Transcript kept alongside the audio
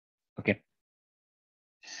Okay.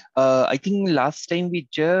 I think last time we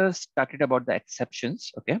just started about the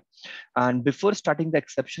exceptions. Okay. And before starting the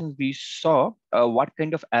exceptions, we saw what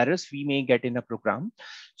kind of errors we may get in a program.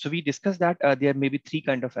 So we discussed that there may be three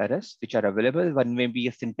kind of errors which are available. One may be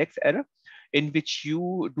a syntax error in which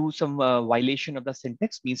you do some violation of the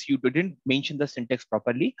syntax, means you didn't mention the syntax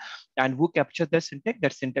properly. And who captures the syntax?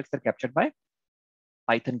 That syntax are captured by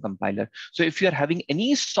Python compiler. So if you are having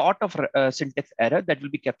any sort of syntax error, that will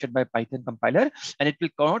be captured by Python compiler, and it will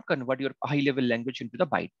not convert your high level language into the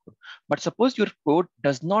bytecode. But suppose your code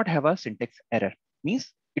does not have a syntax error,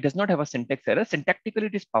 means it does not have a syntax error. Syntactically,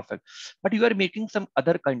 it is perfect, but you are making some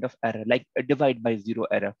other kind of error, like a divide by zero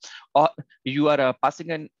error, or you are passing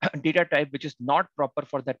an data type which is not proper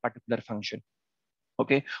for that particular function.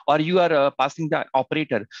 Okay, or you are passing the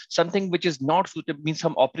operator something which is not suitable, means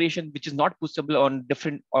some operation which is not possible on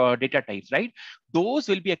different data types, right? Those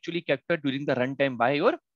will be actually captured during the runtime by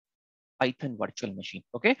your Python virtual machine.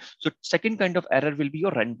 Okay, so second kind of error will be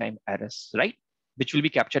your runtime errors, right, which will be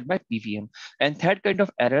captured by PVM. And third kind of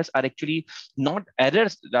errors are actually not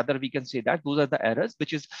errors, rather we can say that those are the errors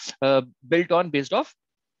which is built on based off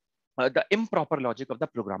the improper logic of the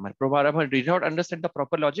programmer. Programmer did not understand the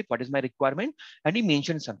proper logic. What is my requirement? And he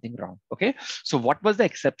mentioned something wrong. Okay. So what was the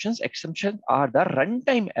exceptions? Exceptions are the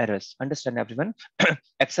runtime errors. Understand, everyone?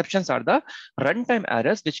 Exceptions are the runtime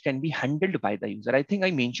errors which can be handled by the user. I think I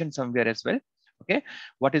mentioned somewhere as well. Okay.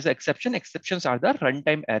 What is the exception? Exceptions are the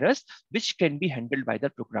runtime errors which can be handled by the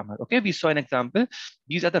programmer. Okay. We saw an example.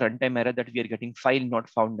 These are the runtime error that we are getting, file not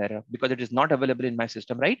found error, because it is not available in my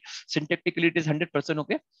system, right? Syntactically, it is 100%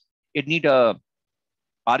 okay. It need a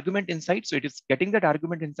argument inside, so it is getting that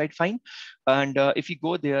argument inside, fine. And if you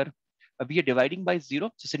go there, we are dividing by zero,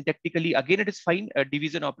 so syntactically again it is fine.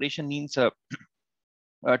 Division operation means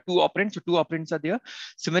two operands, so two operands are there.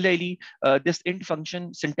 Similarly, this int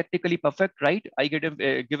function syntactically perfect, right? I get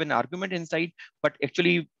a given argument inside, but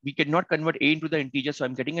actually we cannot convert a into the integer, so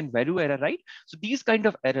I'm getting a value error, right? So these kind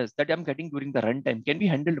of errors that I'm getting during the runtime can be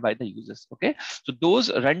handled by the users. Okay, so those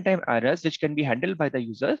runtime errors which can be handled by the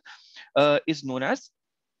users is known as,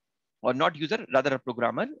 or not user, rather a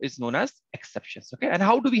programmer, is known as exceptions. Okay, and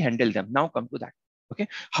how do we handle them? Now come to that. Okay,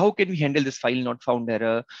 how can we handle this file not found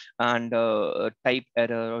error and type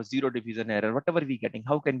error or zero division error, whatever we getting?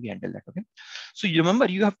 How can we handle that? Okay, so you remember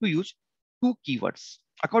you have to use two keywords.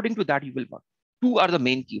 According to that, you will work. Two are the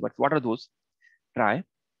main keywords. What are those? Try,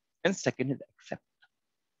 and second is accept.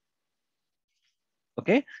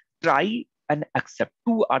 Okay, try and accept.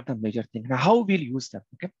 Two are the major thing. Now, how we'll use them?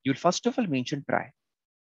 Okay, you'll first of all mention try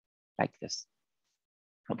like this.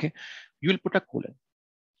 Okay, you will put a colon.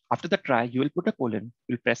 After the try, you will put a colon,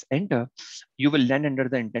 you'll press enter, you will land under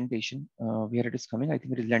the indentation where it is coming. I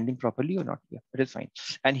think it is landing properly or not here. It is fine.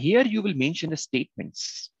 And here you will mention the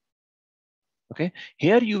statements. Okay,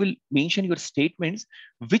 here you will mention your statements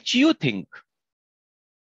which you think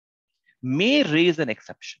may raise an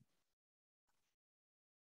exception.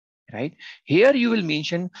 Right? Here you will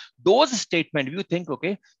mention those statements you think,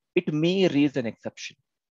 okay, it may raise an exception.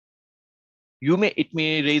 It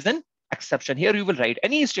may raise an exception. Here you will write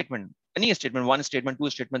any statement, one statement, two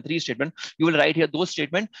statement, three statement. You will write here those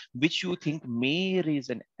statements which you think may raise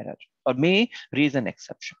an error or may raise an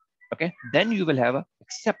exception. Okay, then you will have a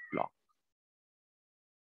except block.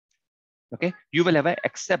 Okay, you will have a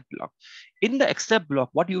except block. In the except block,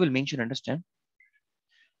 what you will mention, understand,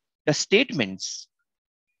 the statements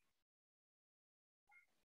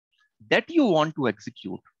that you want to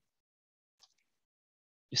execute,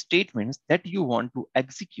 statements that you want to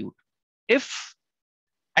execute if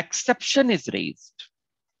exception is raised.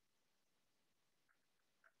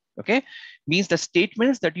 Okay, means the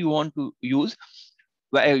statements that you want to use,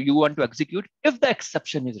 where you want to execute if the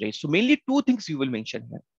exception is raised. So mainly two things you will mention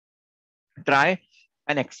here: try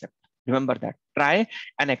and accept. Remember that, try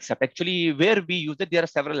and accept. Actually, where we use it, there are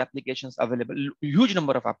several applications available, huge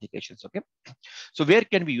number of applications. Okay, so where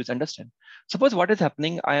can we use? Understand, suppose what is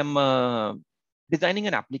happening, I am designing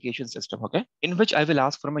an application system, okay, in which I will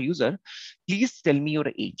ask from a user, please tell me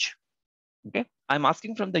your age. Okay, I'm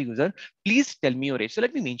asking from the user, please tell me your age. So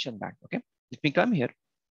let me mention that. Okay, let me come here.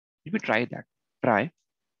 Let me try that. Try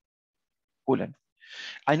colon.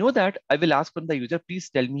 I know that I will ask from the user, please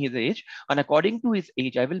tell me his age. And according to his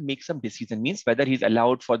age, I will make some decision, means whether he's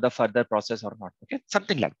allowed for the further process or not. Okay,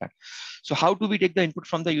 something like that. So how do we take the input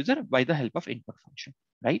from the user? By the help of input function,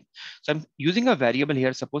 right? So I'm using a variable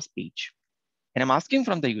here, suppose age. And I'm asking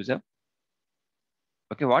from the user,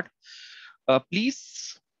 okay, what?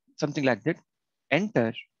 Please, something like that,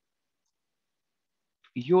 enter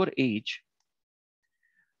your age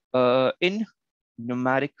in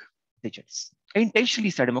numeric digits. I intentionally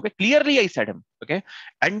said him, okay? Clearly I said him, okay?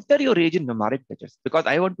 Enter your age in numeric digits because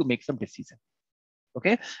I want to make some decision,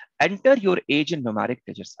 okay? Enter your age in numeric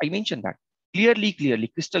digits. I mentioned that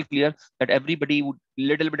clearly, crystal clear that everybody would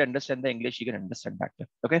little bit understand the English, you can understand that,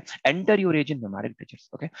 okay? Enter your age in numeric digits,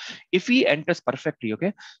 okay? If he enters perfectly,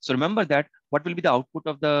 okay? So remember that what will be the output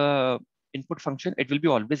of the input function? It will be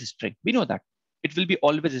always a string. We know that. It will be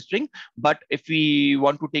always a string, but if we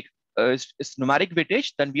want to take numeric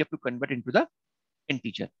weightage, then we have to convert into the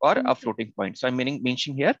integer or a floating point. So I'm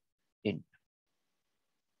mentioning here int,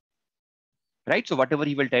 right? So whatever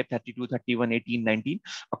he will type 32, 31, 18, 19,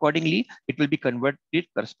 accordingly, it will be converted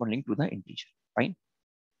corresponding to the integer. Fine.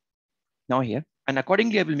 Now here, and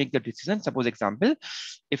accordingly, I will make the decision. Suppose example,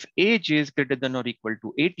 if age is greater than or equal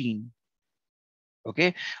to 18,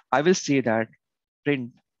 okay, I will say that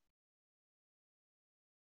print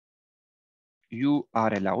you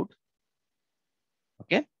are allowed,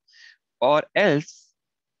 okay, or else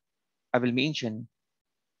I will mention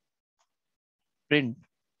print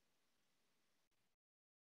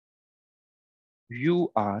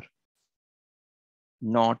you are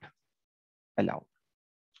not allowed.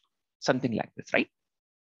 Something like this, right?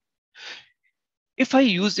 If I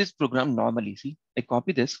use this program normally, see, I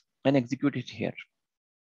copy this and execute it here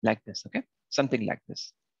like this, okay? Something like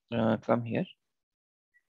this. Come here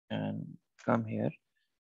and come here.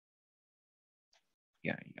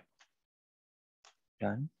 Yeah,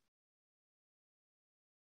 done.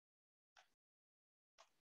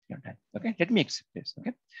 Yeah, done. Okay, let me accept this,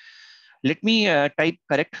 okay? Let me type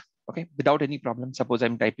correct, okay, without any problem. Suppose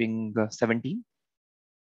I'm typing 17.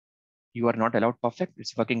 You are not allowed. Perfect.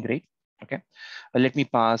 It's working great. Okay. Let me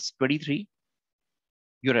pass 23.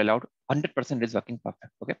 You're allowed. 100% is working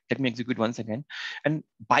perfect. Okay. Let me execute once again. And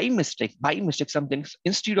by mistake, some things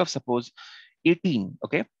instead of suppose 18,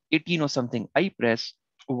 okay, 18 or something, I press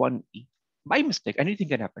 1E. By mistake, anything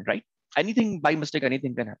can happen, right? Anything by mistake,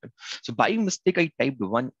 anything can happen. So by mistake, I typed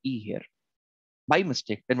 1E here. By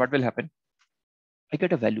mistake, then what will happen? I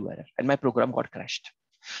get a value error and my program got crashed.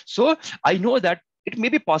 So I know that it may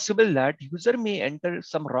be possible that user may enter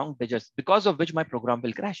some wrong digits because of which my program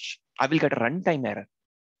will crash. I will get a runtime error.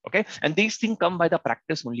 Okay. And these things come by the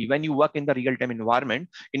practice only. When you work in the real-time environment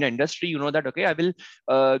in an industry, you know that, okay, I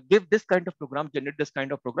will give this kind of program, generate this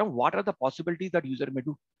kind of program. What are the possibilities that user may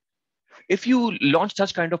do? If you launch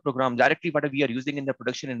such kind of program directly, what we are using in the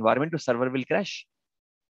production environment, the server will crash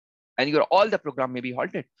and your all the program may be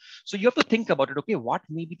halted. So you have to think about it. Okay, what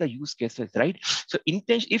may be the use cases, right? So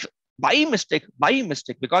intention, if by mistake,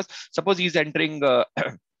 because suppose he's entering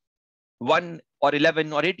 1 or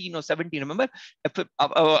 11 or 18 or 17. Remember, if,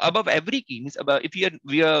 above every key means if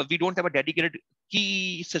we don't have a dedicated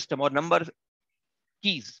key system or number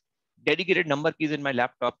keys, dedicated number keys in my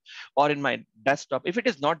laptop or in my desktop. If it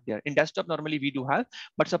is not there in desktop, normally we do have,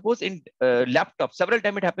 but suppose in laptop, several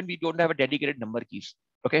times it happened, we don't have a dedicated number keys.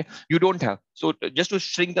 Okay, you don't have. So just to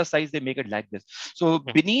shrink the size, they make it like this. So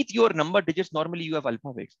beneath your number digits, normally you have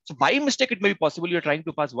alphabets. So by mistake, it may be possible you're trying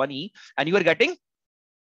to pass 1E and you are getting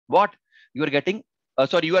what? You are getting,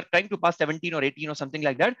 sorry, you are trying to pass 17 or 18 or something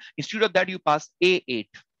like that. Instead of that, you pass A8,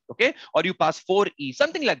 okay? Or you pass 4E,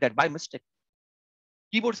 something like that by mistake.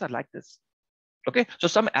 Keyboards are like this. Okay, so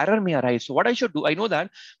some error may arise. So what I should do, I know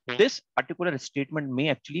that this particular statement may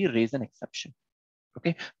actually raise an exception.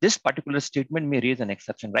 Okay, this particular statement may raise an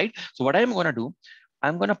exception, right? So what I'm going to do,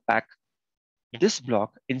 I'm going to pack this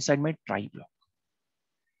block inside my try block.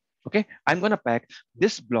 Okay, I'm going to pack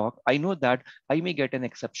this block. I know that I may get an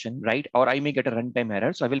exception, right? Or I may get a runtime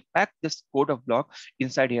error. So I will pack this code of block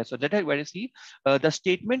inside here. So that I will see the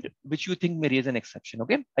statement which you think may raise an exception.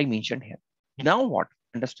 Okay, I mentioned here. Now what?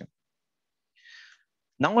 Understand?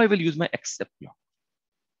 Now I will use my except block.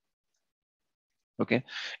 Okay,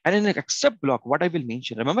 and in the except block, what I will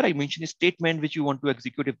mention, remember I mentioned a statement which you want to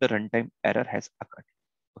execute if the runtime error has occurred.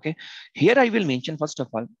 Okay, here I will mention first of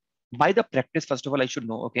all, by the practice, first of all, I should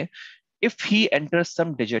know, okay, if he enters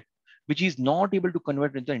some digit which is not able to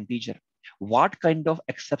convert into integer, what kind of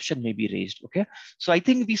exception may be raised? Okay, so I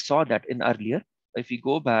think we saw that in earlier. If we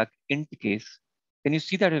go back int case, can you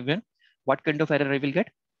see that even? What kind of error I will get?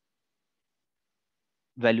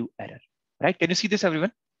 Value error, right? Can you see this,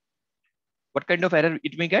 everyone? What kind of error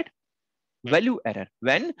it may get? Value error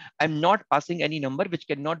when I'm not passing any number which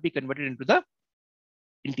cannot be converted into the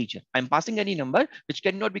integer. I'm passing any number which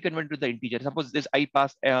cannot be converted to the integer. Suppose this I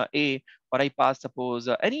pass a, or I pass suppose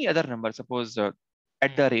any other number. Suppose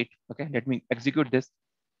at the rate. Okay, let me execute this.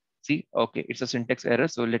 See, okay, it's a syntax error.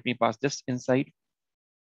 So let me pass this inside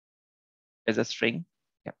as a string.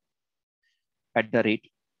 Yeah, at the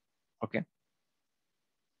rate. Okay.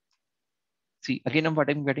 See, again, what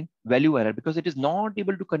I'm getting value error because it is not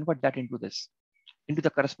able to convert that into this, into the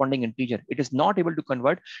corresponding integer. It is not able to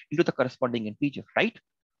convert into the corresponding integer, right?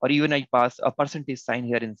 Or even I pass a percentage sign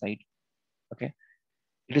here inside. Okay.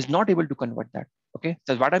 It is not able to convert that. Okay.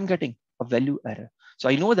 So what I'm getting a value error. So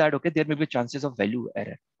I know that, okay, there may be chances of value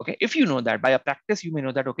error. Okay. If you know that by a practice, you may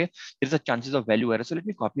know that, okay, there's a chances of value error. So let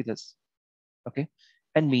me copy this. Okay.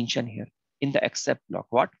 And mention here in the except block,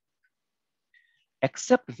 what?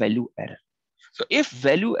 Except value error. So if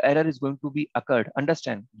value error is going to be occurred,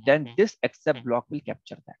 understand, then this except block will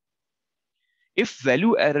capture that. If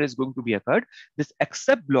value error is going to be occurred, this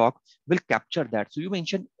except block will capture that. So you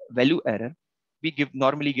mentioned value error. We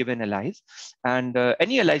normally give an alias, and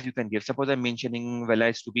any alias you can give. Suppose I'm mentioning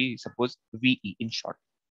alias to be, suppose VE in short.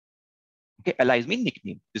 Okay, alias means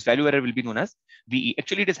nickname. This value error will be known as VE.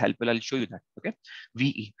 Actually, it is helpful. I'll show you that. Okay,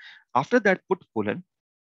 VE. After that, put colon.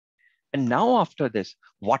 And now after this,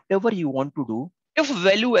 whatever you want to do, if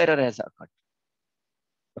value error has occurred.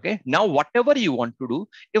 Okay, now whatever you want to do,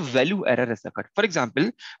 if value error has occurred. For example,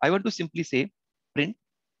 I want to simply say print.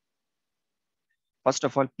 First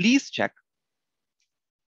of all, please check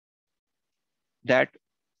that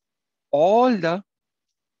all the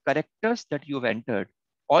characters that you have entered,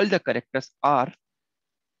 all the characters are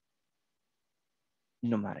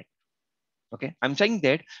numeric. Okay, I'm saying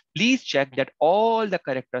that please check that all the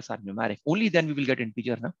characters are numeric. Only then we will get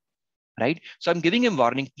integer, na? Right? So I'm giving him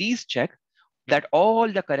warning. Please check that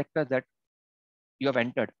all the characters that you have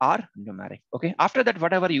entered are numeric. Okay. After that,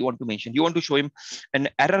 whatever you want to mention, you want to show him an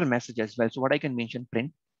error message as well. So what I can mention,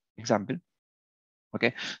 print example.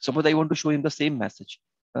 Okay. Suppose I want to show him the same message,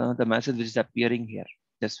 the message which is appearing here.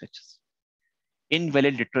 This switches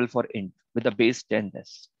invalid literal for int with the base 10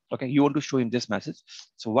 this. Okay. You want to show him this message.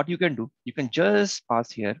 So what you can do, you can just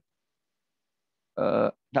pass here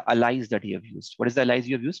the alias that you have used. What is the alias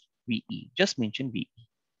you have used? VE. Just mention VE.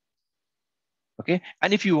 Okay.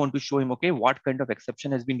 And if you want to show him, okay, what kind of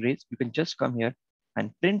exception has been raised, you can just come here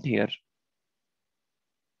and print here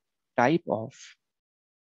type of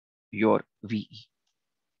your VE.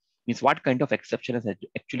 Means what kind of exception has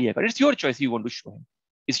actually occurred. It's your choice. You want to show him.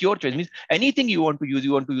 It's your choice. Means anything you want to use.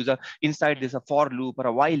 You want to use a inside this a for loop or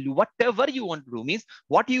a while loop, whatever you want to do. Means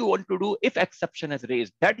what you want to do if exception is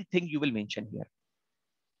raised, that thing you will mention here.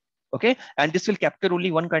 Okay. And this will capture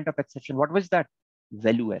only one kind of exception. What was that?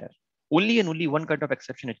 Value error. Only and only one kind of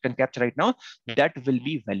exception it can capture right now. That will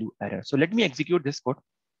be value error. So let me execute this code.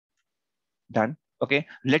 Done. Okay.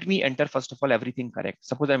 Let me enter first of all everything correct.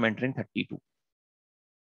 Suppose I'm entering 32.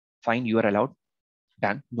 Fine. You are allowed.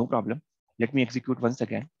 Done. No problem. Let me execute once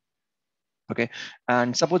again. Okay.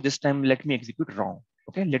 And suppose this time let me execute wrong.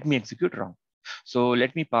 Okay. Let me execute wrong. So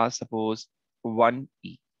let me pass suppose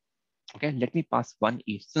 1E. Okay. Let me pass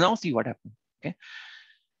 1E. So now see what happened. Okay.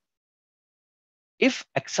 If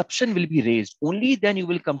exception will be raised, only then you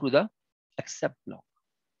will come to the except block.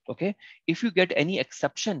 Okay. If you get any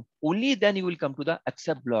exception, only then you will come to the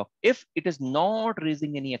except block. If it is not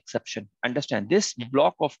raising any exception, understand this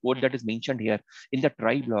block of code that is mentioned here in the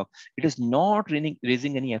try block, it is not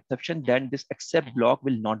raising any exception, then this except block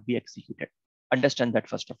will not be executed. Understand that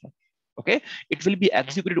first of all. Okay. It will be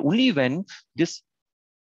executed only when this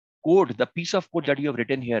code, the piece of code that you have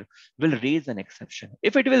written here will raise an exception.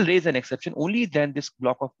 If it will raise an exception, only then this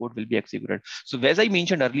block of code will be executed. So as I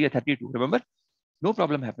mentioned earlier, 32, remember? No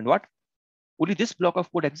problem happened. What? Only this block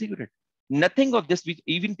of code executed. Nothing of this was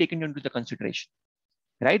even taken into the consideration,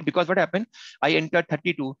 right? Because what happened? I entered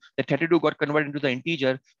 32. The 32 got converted into the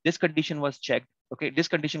integer. This condition was checked. Okay, this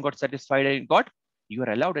condition got satisfied and got, you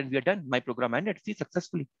are allowed and we are done. My program ended. See,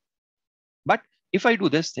 successfully. But if I do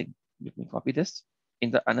this thing, let me copy this in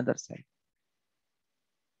the another side.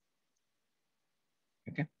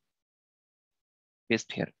 Okay,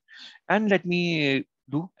 paste here. And let me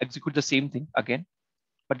execute the same thing again.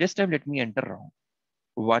 But this time let me enter wrong.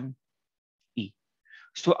 1E.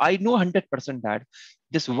 So I know 100% that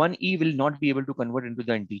this 1E will not be able to convert into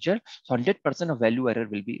the integer. So 100% of value error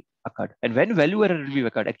will be occurred. And when value error will be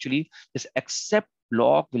occurred, actually this except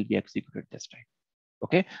block will be executed this time.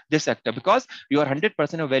 Okay, this sector, because your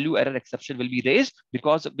 100% of value error exception will be raised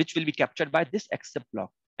because which will be captured by this except block.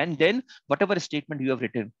 And then whatever statement you have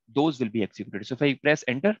written, those will be executed. So if I press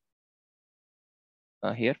enter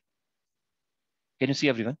here, can you see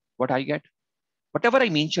everyone what I get? Whatever I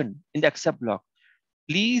mentioned in the except block,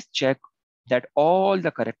 please check that all the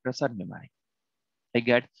characters are numeric. I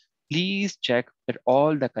get, please check that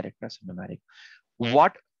all the characters are numeric.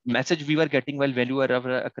 What message we were getting while value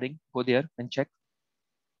error occurring? Go there and check.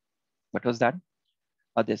 What was that?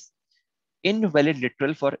 This invalid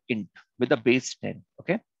literal for int with the base 10.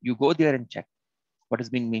 Okay, you go there and check what is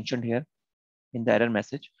being mentioned here. in the error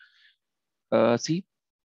message. See,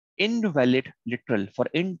 invalid literal for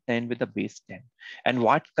int 10 with the base 10. And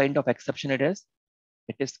what kind of exception it is?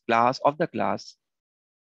 It is class of the class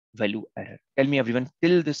value error. Tell me everyone,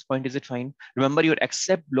 till this point, is it fine? Remember, your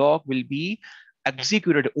except block will be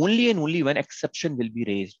executed only and only when exception will be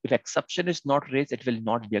raised. If exception is not raised, it will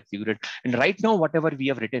not be executed. And right now, whatever we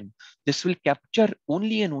have written, this will capture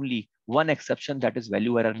only and only one exception, that is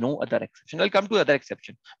value error, no other exception. I'll come to other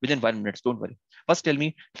exception within 1 minute. Don't worry. First, tell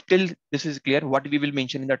me, till this is clear, what we will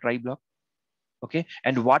mention in the try block. Okay,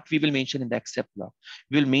 and what we will mention in the except block.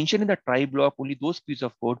 We will mention in the try block only those pieces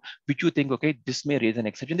of code which you think, okay, this may raise an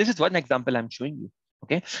exception. This is one example I'm showing you.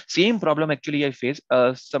 Okay, same problem actually I faced.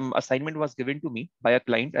 Some assignment was given to me by a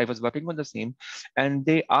client. I was working on the same, and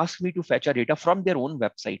they asked me to fetch a data from their own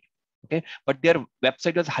website. Okay, but their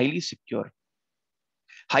website was highly secure.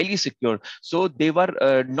 Highly secure. So they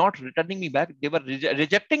were not returning me back. They were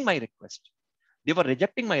rejecting my request. They were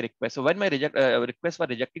rejecting my request. So when my requests were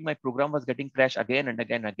rejecting, my program was getting crashed again and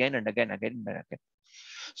again, again and again, again and again.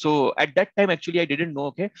 So at that time, actually, I didn't know,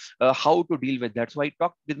 okay, how to deal with that. So I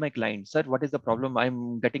talked with my client, sir, what is the problem?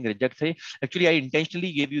 I'm getting rejected. Actually, I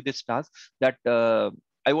intentionally gave you this task that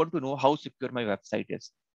I want to know how secure my website is.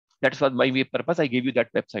 That's what my purpose. I gave you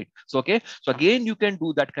that website. So, okay. So again, you can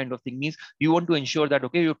do that kind of thing. Means you want to ensure that,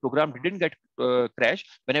 okay, your program didn't get crashed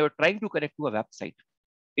when I was trying to connect to a website.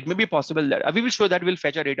 It may be possible that we will show that we'll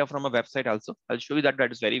fetch our data from a website also. I'll show you that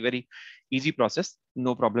that is very, very easy process.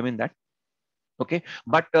 No problem in that. Okay.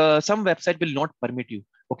 But some website will not permit you.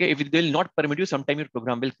 Okay. If it will not permit you, sometime your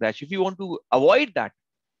program will crash. If you want to avoid that,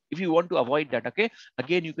 okay,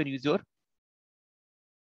 again, you can use your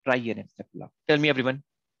try and except block. Tell me everyone,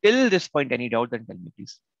 till this point, any doubt, then tell me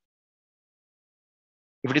please.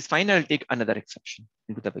 If it is fine, I'll take another exception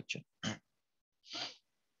into the picture.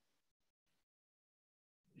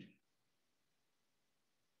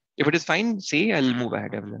 If it is fine, say I'll move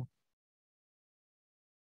ahead, everyone.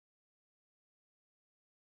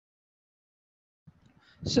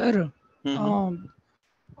 Sir,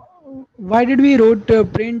 why did we wrote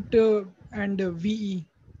print and VE?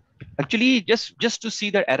 Actually, just to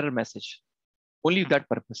see the error message. Only that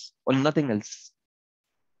purpose, or nothing else.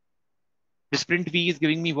 This print V is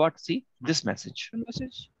giving me what? See, this message.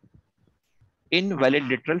 Invalid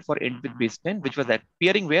literal for int with base 10, which was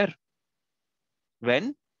appearing where?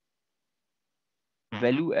 When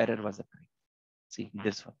value error was occurring. See,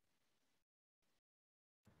 this one.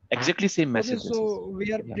 Exactly same message. Okay, so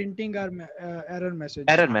we are printing our error message.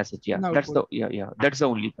 Error message, yeah. That's the that's the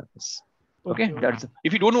only purpose. Okay, that's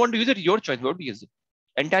if you don't want to use it, your choice. You want to use it.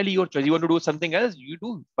 Entirely your choice. You want to do something else, you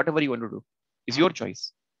do whatever you want to do. It's your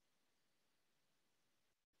choice.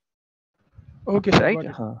 Okay,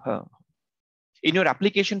 right. In your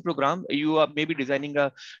application program, you are maybe designing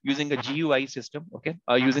using a GUI system, okay,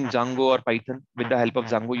 using Django or Python. With the help of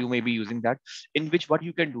Django, you may be using that, in which what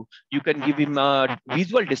you can do, you can give him a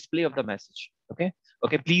visual display of the message. Okay,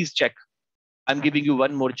 please check. I'm giving you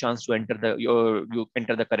one more chance to enter you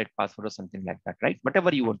enter the correct password or something like that, right?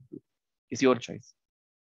 Whatever you want to do is your choice.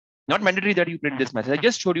 Not mandatory that you print this message. I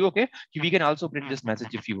just showed you, okay, we can also print this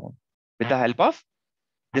message if you want, with the help of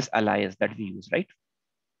this alias that we use, right?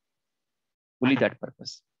 Only that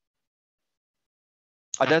purpose.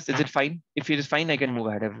 Others, is it fine? If it is fine, I can move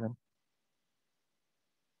ahead, everyone.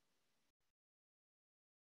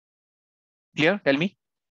 Clear? Tell me.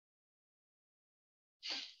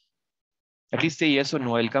 At least say yes or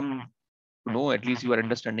no. I'll come to know at least you are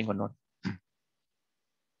understanding or not.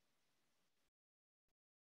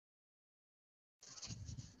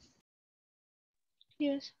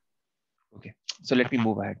 Yes. Okay. So let me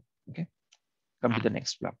move ahead. Okay. Come to the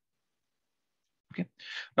next block. Okay.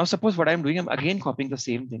 Now suppose what I'm doing, I'm again copying the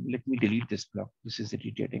same thing. Let me delete this block. This is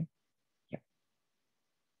irritating. Yeah.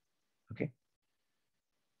 Okay.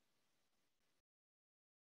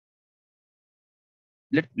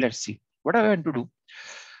 Let's see what I want to do.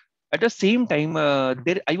 At the same time, I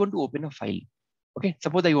want to open a file. Okay.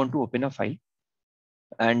 Suppose I want to open a file.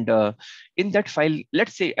 And in that file,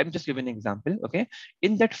 let's say I'm just giving an example. Okay.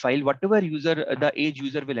 In that file, whatever the age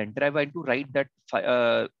user will enter, I want to write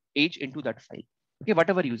that age into that file. Okay,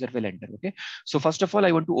 whatever user will enter. Okay, so first of all,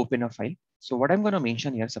 I want to open a file. So what I'm going to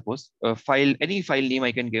mention here, suppose file, any file name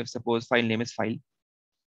I can give. Suppose file name is file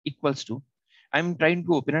equals to, I'm trying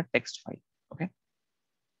to open a text file. Okay,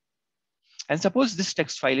 and suppose this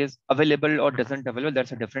text file is available or doesn't available,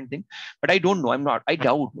 that's a different thing. But I don't know. I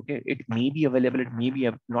doubt. Okay, it may be available. It may be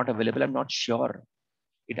not available. I'm not sure.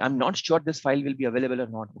 I'm not sure this file will be available or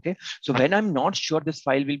not. Okay, so when I'm not sure this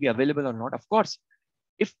file will be available or not, of course,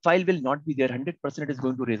 If file will not be there, 100% it is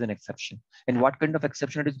going to raise an exception. And what kind of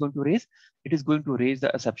exception it is going to raise? It is going to raise the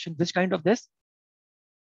exception. Which kind of this?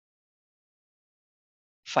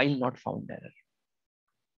 File not found error.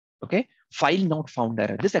 Okay, file not found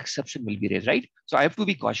error. This exception will be raised, right? So I have to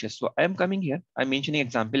be cautious. So I am coming here. I'm mentioning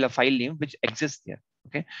example, a file name which exists there.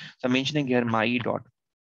 Okay, so I'm mentioning here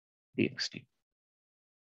my.txt.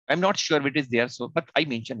 I'm not sure it is there, so but I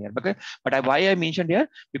mentioned here. Why I mentioned here?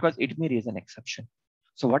 Because it may raise an exception.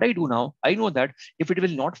 So what I do now, I know that if it will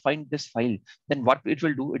not find this file, then what it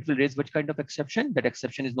will do, it will raise which kind of exception? That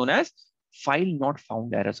exception is known as file not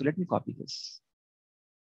found error. So let me copy this.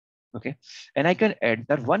 Okay, and I can add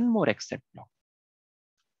that one more except block.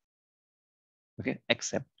 Okay,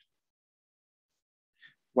 except.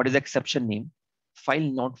 What is exception name? File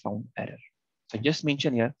not found error. So just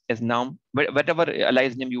mention here as now, whatever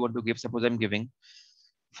alias name you want to give. Suppose I'm giving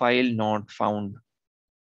file not found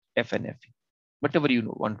FNF. Whatever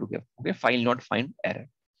you want to give. Okay, file not find error.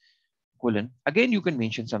 Colon. Again, you can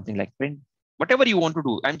mention something like print. Whatever you want to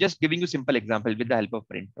do. I'm just giving you simple example with the help of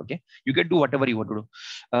print. Okay, you can do whatever you want to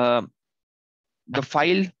do. The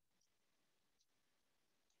file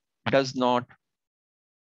does not.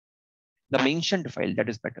 The mentioned file, that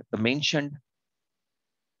is better. The mentioned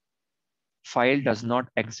file does not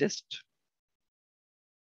exist.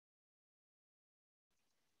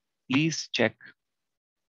 Please check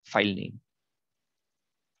file name.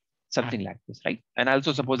 Something like this, right? And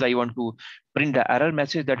also suppose I want to print the error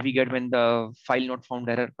message that we get when the file not found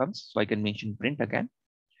error comes. So I can mention print again.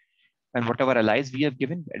 And whatever alias we have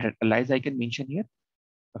given, alias I can mention here.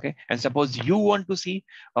 Okay. And suppose you want to see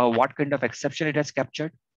what kind of exception it has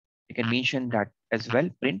captured. You can mention that as well,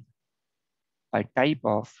 print by type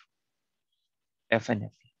of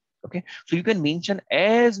FNF. Okay. So you can mention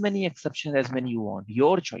as many exceptions as many you want,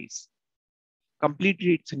 your choice.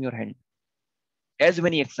 Completely it's in your hand. As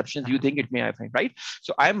many exceptions you think it may have, right?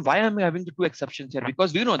 So why I'm having the two exceptions here,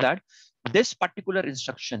 because we know that this particular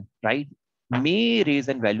instruction, right, may raise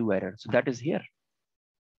a value error. So that is here,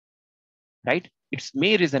 right? It's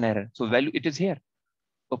may raise an error. So value, it is here.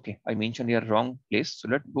 Okay, I mentioned here wrong place. So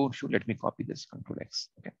let me copy this, Control X,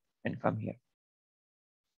 okay, and come here.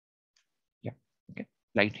 Yeah, okay,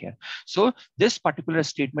 right here. So this particular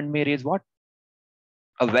statement may raise what?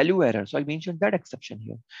 A value error. So I mentioned that exception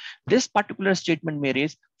here. This particular statement may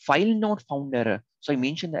raise file not found error. So I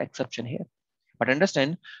mentioned the exception here. But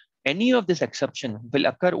understand, any of this exception will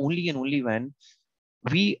occur only and only when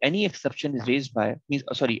any exception is raised by means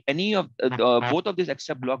any of both of these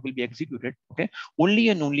except block will be executed. Okay, only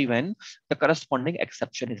and only when the corresponding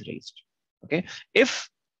exception is raised. Okay, if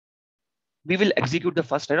we will execute the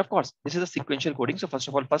first line, of course, this is a sequential coding. So first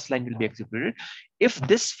of all, first line will be executed. If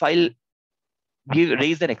this file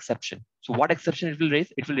raise an exception. So what exception it will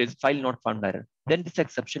raise? It will raise file not found error. Then this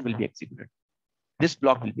exception will be executed. This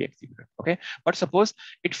block will be executed. Okay. But suppose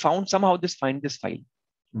it found somehow find this file,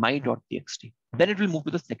 my.txt. Then it will move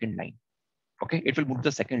to the second line. Okay. It will move to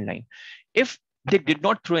the second line. If they did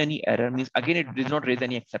not throw any error, means again, it did not raise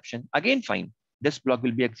any exception. Again, fine. This block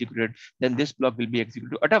will be executed. Then this block will be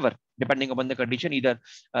executed, whatever, depending upon the condition, either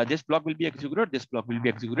this block will be executed, this block will be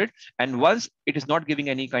executed. And once it is not giving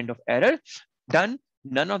any kind of error, done,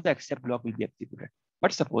 none of the except block will be executed.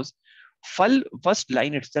 But suppose first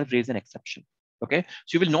line itself raise an exception. Okay,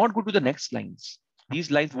 so you will not go to the next lines. These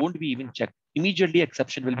lines won't be even checked. Immediately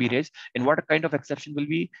exception will be raised. And what kind of exception will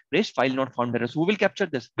be raised? File not found error. So who will capture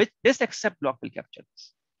this? This except block will capture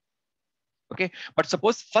this. Okay, but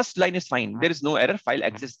suppose first line is fine. There is no error, file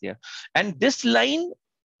exists there. And this line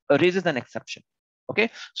raises an exception. Okay,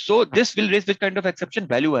 so this will raise which kind of exception?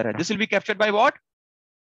 Value error. This will be captured by what?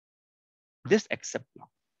 This except block.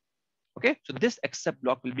 Okay, so this except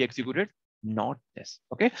block will be executed, not this.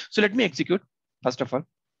 Okay, so let me execute. First of all,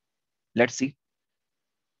 let's see.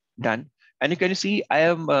 Done. And you can see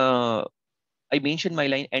I mentioned my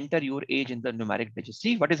line, enter your age in the numeric digits.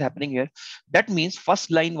 See what is happening here. That means first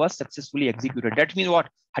line was successfully executed. That means what?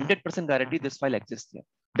 100% guarantee this file exists here.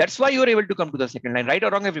 That's why you're able to come to the second line, right or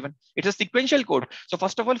wrong, everyone? It's a sequential code. So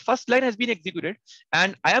first of all, first line has been executed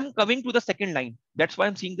and I am coming to the second line. That's why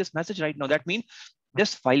I'm seeing this message right now. That means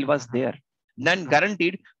this file was there. Then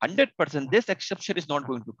guaranteed 100%, this exception is not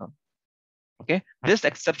going to come. Okay, this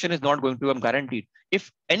exception is not going to come, guaranteed. If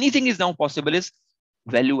anything is now possible is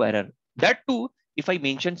value error. That too, if I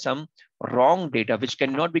mention some wrong data which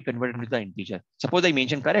cannot be converted into the integer. Suppose I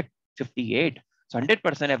mention correct 58. So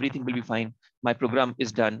 100% everything will be fine. My program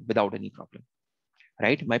is done without any problem.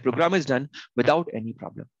 Right? My program is done without any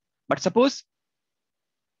problem. But suppose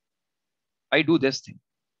I do this thing.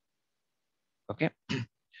 Okay.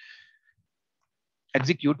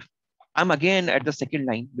 Execute. I'm again at the second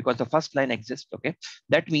line because the first line exists. Okay.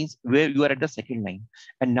 That means where you are at the second line.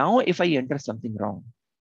 And now if I enter something wrong,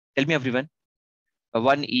 tell me everyone, a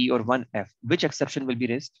 1E or 1F, which exception will be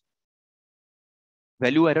raised?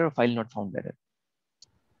 Value error or file not found error?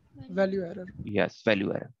 Value error. Yes,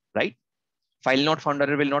 value error, right? File not found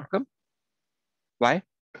error will not come. Why?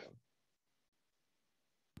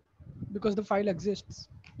 Because the file exists.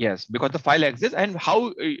 Yes, because the file exists. And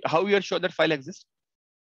how you are sure that file exists?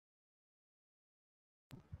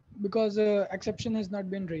 Because exception has not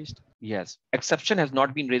been raised. Yes, exception has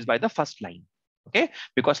not been raised by the first line. Okay,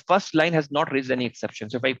 because first line has not raised any exception.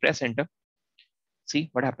 So if I press enter, see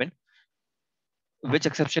what happened? Which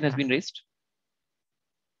exception has been raised?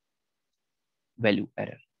 Value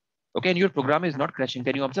error. Okay, and your program is not crashing.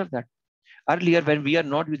 Can you observe that? Earlier, when we are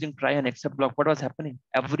not using try and except block, what was happening?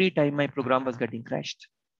 Every time my program was getting crashed.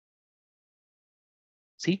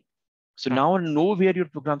 See? So now know where your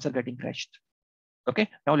programs are getting crashed. Okay,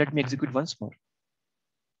 now let me execute once more.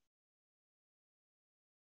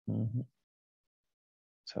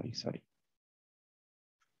 Sorry.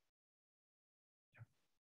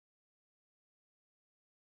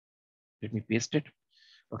 Let me paste it.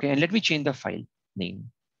 Okay, and let me change the file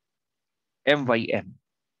name. MYM.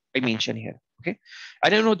 I mention here. Okay,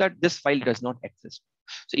 and I know that this file does not exist.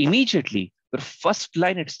 So immediately your first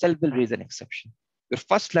line itself will raise an exception. Your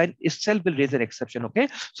first line itself will raise an exception. Okay,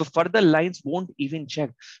 so further lines won't even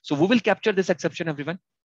check. So we will capture this exception, everyone,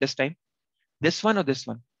 this time. This one or this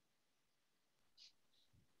one?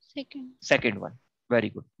 Second. Second one. Very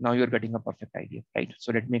good. Now you're getting a perfect idea, right?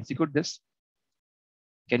 So let me execute this.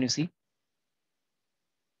 Can you see?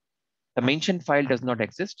 The mentioned file does not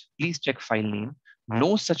exist. Please check file name.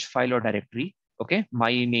 No such file or directory. Okay,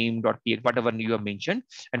 my name.px, whatever you have mentioned.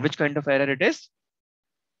 And which kind of error it is?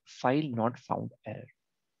 File not found error.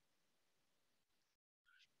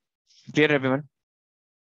 Clear, everyone?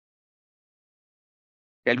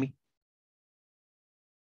 Tell me.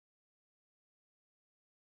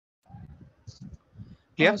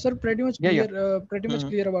 Clear? Sir, pretty much Yeah. clear. Pretty much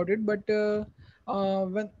clear about it. But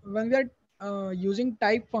when we are using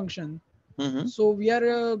type function, so we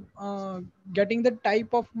are getting the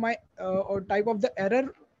type of my or type of the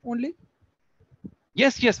error only.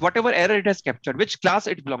 Yes. Whatever error it has captured, which class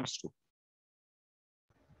it belongs to.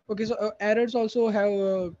 Okay, so errors also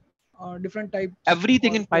have different types.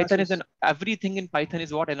 Everything Or in Python is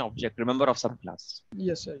classes. what? An object. Remember, of some class.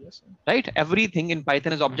 Yes, sir. Yes, sir. Right? Everything in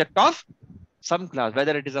Python is object of some class,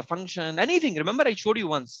 whether it is a function, anything. Remember, I showed you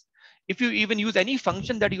once. If you even use any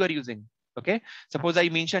function that you are using, okay. Suppose I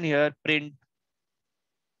mention here print.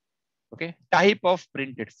 Okay, type of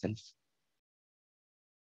print itself.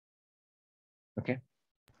 Okay.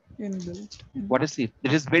 Inbuilt. What is it?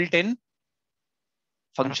 It is built in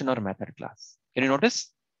function or method class. Can you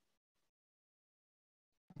notice?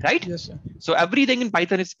 Right? Yes, sir. So everything in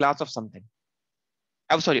Python is class of something.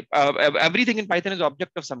 I'm sorry. Everything in Python is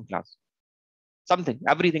object of some class. Something.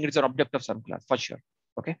 Everything is an object of some class for sure.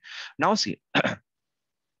 Okay. Now see.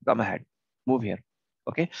 Come ahead. Move here.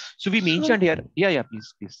 Okay. So we mentioned here. Yeah.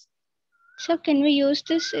 Please. So can we use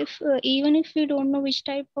this if even if we don't know which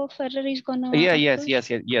type of error is gonna Yes.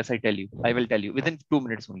 occur? I tell you. I will tell you within 2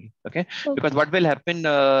 minutes only. Okay. Okay. Because what will happen?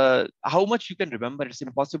 How much you can remember? It's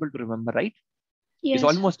impossible to remember, right? Yes. It's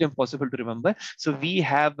almost impossible to remember. So we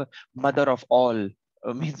have mother of all.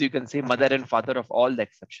 Means you can say mother and father of all the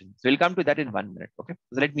exceptions. So we'll come to that in 1 minute. Okay.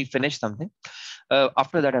 So let me finish something.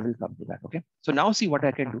 After that, I will come to that. Okay. So now see what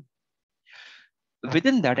I can do.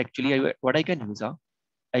 Within that, actually, what I can use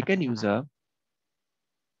a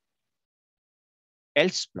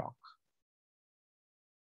else block.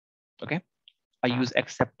 Okay. I use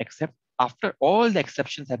except after all the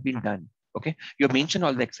exceptions have been done. Okay. You mention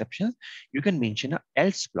all the exceptions. You can mention a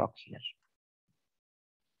else block here.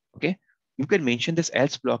 Okay. You can mention this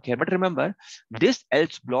else block here, but remember this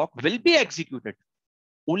else block will be executed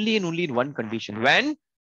only in one condition, when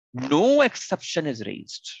no exception is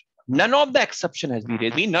raised. None of the exception has been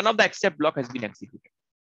raised. None of the except block has been executed.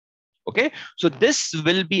 Okay. So this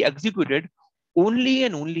will be executed only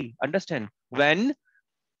and only, understand, when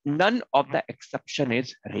none of the exception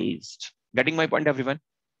is raised. Getting my point, everyone?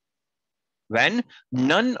 When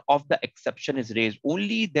none of the exception is raised,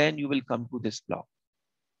 only then you will come to this block.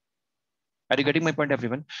 Are you getting my point,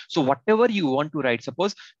 everyone? So whatever you want to write,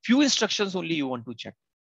 suppose few instructions only you want to check.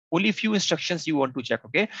 Only few instructions you want to check.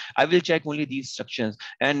 Okay, I will check only these instructions,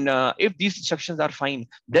 and if these instructions are fine,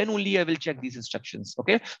 then only I will check these instructions.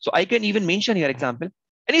 Okay, so I can even mention here example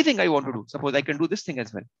anything I want to do. Suppose I can do this thing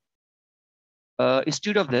as well.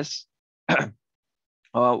 Instead of this,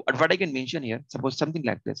 what I can mention here, suppose something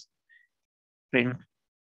like this: print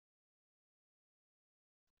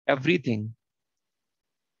everything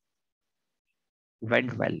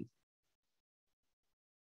went well.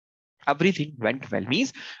 Everything went well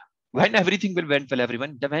means when everything will went well,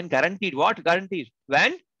 everyone, the when guaranteed, what guaranteed?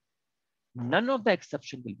 When none of the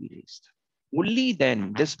exception will be raised. Only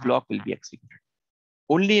then this block will be executed.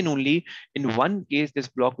 Only and only in one case this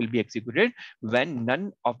block will be executed when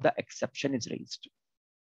none of the exception is raised.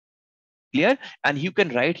 Clear? And you can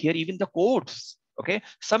write here even the codes. Okay,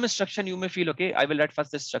 some instruction you may feel, okay, I will write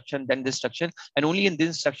first this instruction, then this instruction, and only in this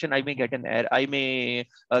instruction I may get an error, I may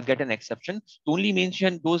get an exception. So only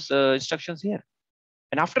mention those instructions here.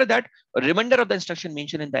 And after that, a remainder of the instruction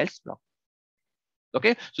mentioned in the else block.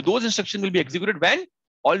 Okay, so those instructions will be executed when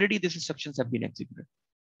already these instructions have been executed,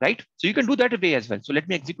 right? So you can do that way as well. So let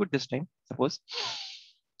me execute this time, suppose.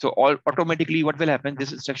 So all automatically what will happen?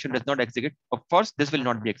 This instruction does not execute. Of course, this will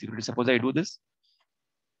not be executed. Suppose I do this.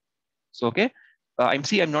 So, okay, I'm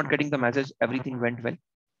not getting the message. Everything went well.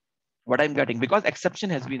 What I'm getting, because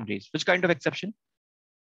exception has been raised. Which kind of exception?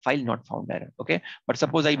 File not found error. Okay, but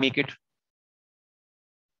suppose I make it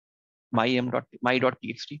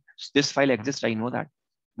my.txt. This file exists. I know that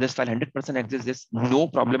this file 100% exists. This no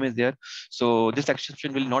problem is there. So this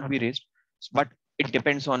exception will not be raised. But it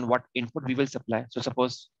depends on what input we will supply. So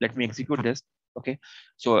suppose let me execute this. Okay,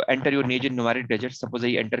 so enter your age in numeric digits. Suppose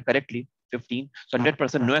I enter correctly 15. So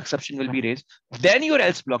 100% no exception will be raised. Then your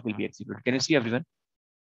else block will be executed. Can you see, everyone?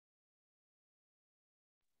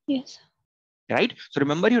 Yes. Right. So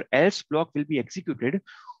remember, your else block will be executed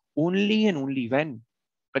only and only when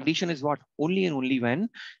condition is what? Only and only when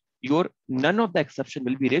your none of the exception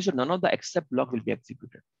will be raised or none of the except block will be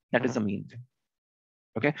executed. That is the main thing.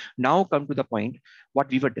 Okay. Now come to the point what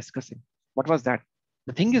we were discussing. What was that?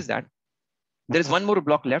 The thing is that there is one more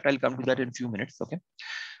block left. I'll come to that in a few minutes. Okay.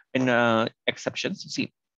 In exceptions,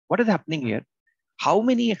 see what is happening here. How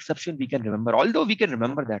many exceptions we can remember? Although we can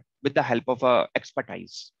remember that with the help of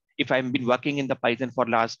expertise. If I've been working in the Python for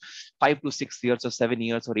last 5 to 6 years or 7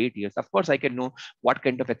 years or 8 years, of course, I can know what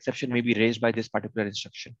kind of exception may be raised by this particular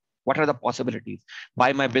instruction. What are the possibilities?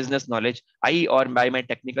 By my business knowledge, or by my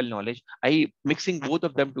technical knowledge, mixing both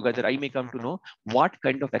of them together, I may come to know what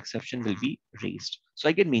kind of exception will be raised. So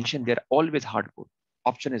I can mention there always hard code.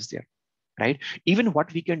 Option is there, right? Even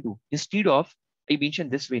what we can do, instead of, I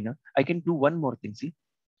mentioned this way now, I can do one more thing. See,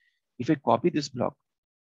 if I copy this block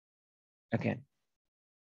again,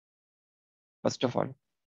 first of all,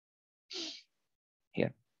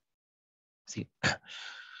 here, see,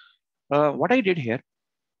 what I did here,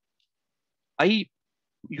 I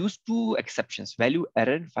used two exceptions, value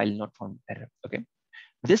error and file not found error. Okay.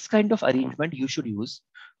 This kind of arrangement you should use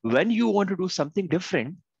when you want to do something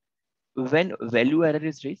different, when value error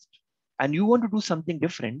is raised, and you want to do something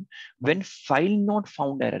different when file not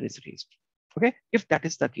found error is raised. Okay. If that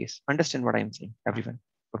is the case, understand what I'm saying, everyone.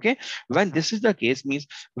 Okay. When this is the case, means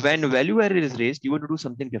when value error is raised, you want to do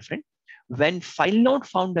something different. When file not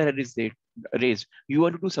found error is raised, you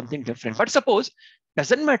want to do something different. But suppose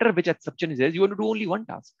doesn't matter which exception is raised, you want to do only one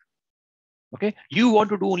task. Okay. You want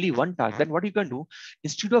to do only one task. Then what you can do,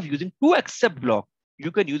 instead of using two except block, you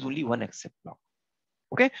can use only one except block.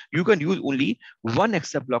 Okay. You can use only one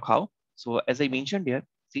except block. How? So as I mentioned here,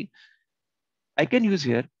 see, I can use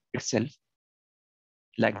here itself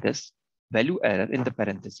like this, value error in the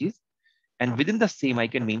parentheses, and within the same I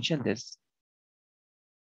can mention this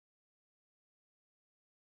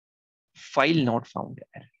file not found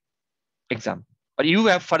error. Example. Or you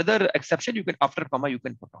have further exception, you can after comma you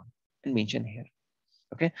can put on and mention here.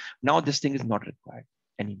 Okay. Now this thing is not required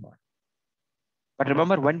anymore. But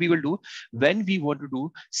remember, when we will do, when we want to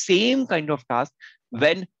do same kind of task,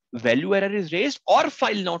 when value error is raised or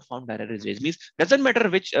file not found error is raised, means doesn't matter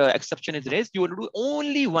which exception is raised, you want to do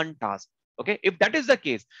only one task. Okay. If that is the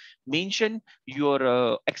case, mention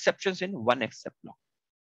your exceptions in one except block.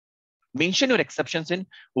 Mention your exceptions in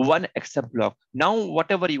one except block. Now,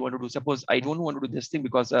 whatever you want to do, suppose I don't want to do this thing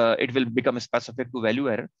because it will become specific to value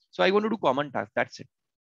error. So I want to do common task. That's it.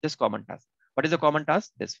 This common task. What is the common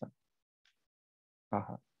task? This one.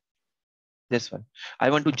 This one. I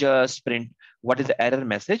want to just print what is the error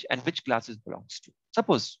message and which class it belongs to.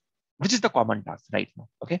 Suppose, which is the common task right now.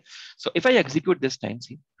 Okay. So if I execute this time,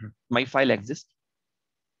 see, my file exists.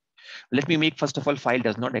 Let me make, first of all, file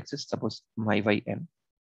does not exist. Suppose my ym.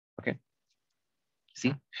 Okay.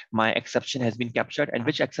 See, my exception has been captured. And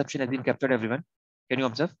which exception has been captured, everyone? Can you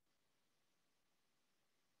observe?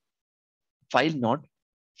 File not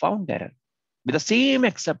found error with the same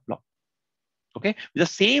except block. Okay, with the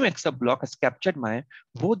same except block has captured my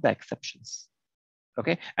both the exceptions.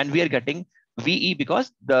 Okay, and we are getting VE because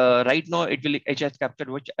the right now it has captured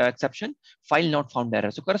which exception? File not found error.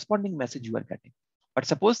 So corresponding message you are getting. But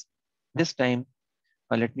suppose this time,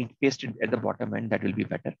 let me paste it at the bottom and that will be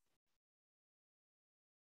better.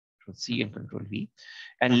 Control C and Control V.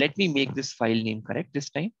 And let me make this file name correct this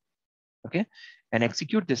time. Okay. And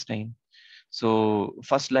execute this time. So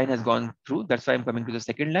first line has gone through. That's why I'm coming to the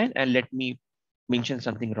second line, and let me mention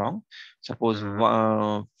something wrong. Suppose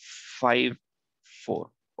 54E.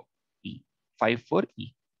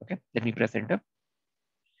 54E. Okay. Let me press enter.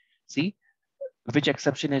 See which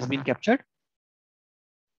exception has been captured?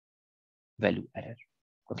 Value error.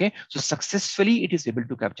 Okay. So successfully it is able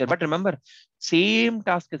to capture. But remember, same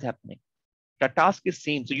task is happening. The task is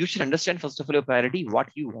same. So you should understand first of all your priority, what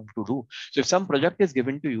you want to do. So if some project is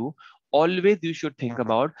given to you, always you should think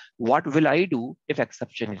about what will I do if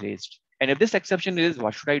exception is raised? And if this exception is,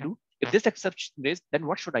 what should I do? If this exception is, then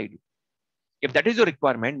what should I do? If that is your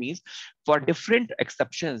requirement, means for different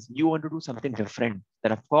exceptions, you want to do something different.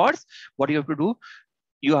 Then of course, what you have to do,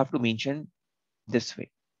 you have to mention this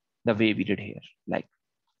way, the way we did here, like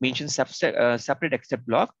mention separate except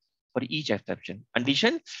block for each exception.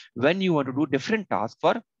 Addition, when you want to do different tasks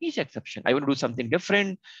for each exception, I want to do something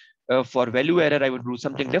different for value error. I would do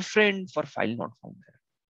something different for file not found error.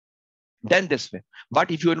 Then this way.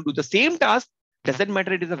 But if you want to do the same task, doesn't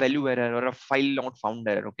matter it is a value error or a file not found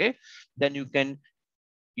error. Okay, then you can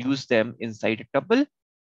use them inside a tuple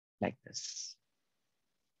like this.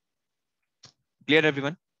 Clear,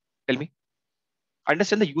 everyone? Tell me.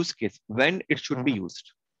 Understand the use case when it should be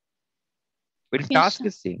used. When task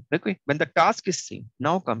is same, okay. When the task is same,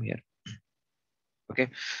 now come here. Okay,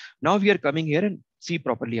 now we are coming here and see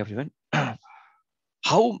properly, everyone.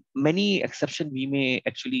 How many exceptions we may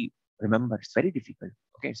actually remember? It's very difficult.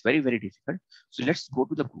 Okay, it's very, very difficult. So let's go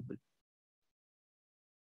to the Google.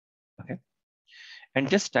 Okay, and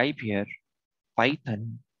just type here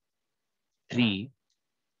Python 3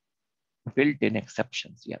 built-in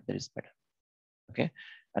exceptions. Yeah, that is better. Okay,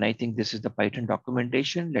 and I think this is the Python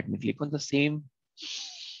documentation. Let me click on the same.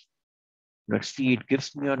 Let's see, it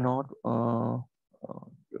gives me or not.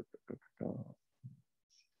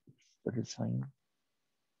 That is fine.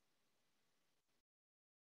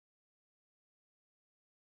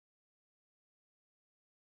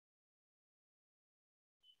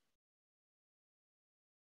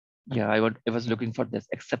 Yeah, I was looking for this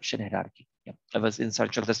exception hierarchy. Yeah, I was in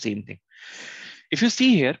search of the same thing. If you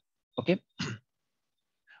see here, okay,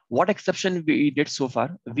 what exception we did so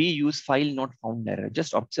far? We use file not found error.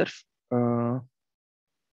 Just observe.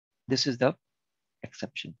 This is the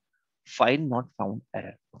exception, file not found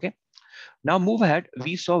error. Okay. Now move ahead.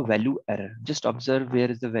 We saw value error. Just observe where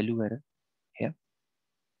is the value error here.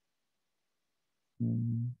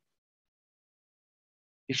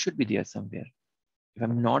 It should be there somewhere. If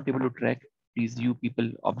I'm not able to track, please you people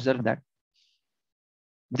observe that.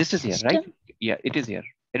 This is here, right? Yeah, it is here.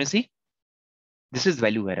 Can you see? This is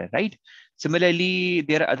value error, right? Similarly,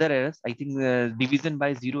 there are other errors. I think division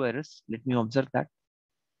by 0 errors. Let me observe that.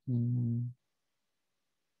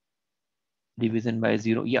 Division by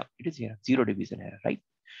 0. Yeah, it is here. 0 division error, right?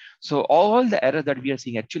 So all the errors that we are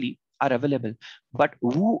seeing actually are available. But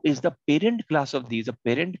who is the parent class of these? The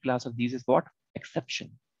parent class of these is what?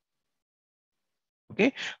 Exception.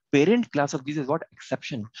 Okay, parent class of these is what?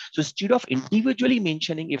 Exception. So instead of individually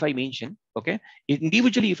mentioning, if I mention, okay,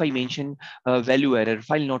 individually if I mention value error,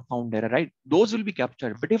 file not found error, right? Those will be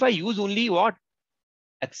captured. But if I use only what?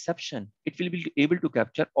 Exception, it will be able to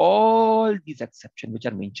capture all these exceptions which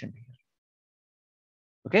are mentioned here.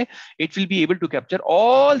 Okay, it will be able to capture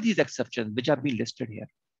all these exceptions which have been listed here.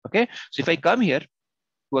 Okay, so if I come here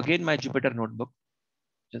to again my Jupyter notebook,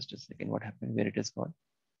 just a second, what happened, where it is gone?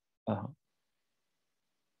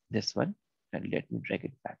 This one, and let me drag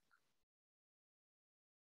it back.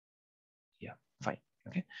 Yeah, fine.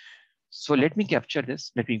 Okay, so let me capture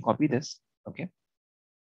this. Let me copy this. Okay,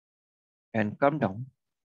 and come down.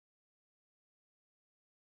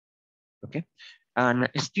 Okay, and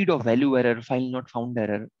instead of value error, file not found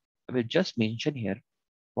error, I will just mention here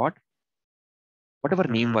what? Whatever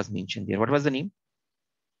name was mentioned there. What was the name?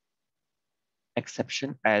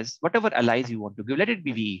 Exception as whatever allies you want to give. Let it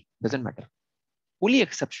be VE, doesn't matter. Only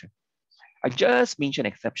exception. I just mentioned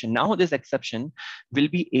exception. Now this exception will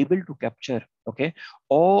be able to capture, okay,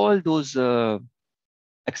 all those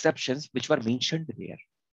exceptions which were mentioned there.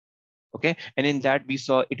 Okay, and in that we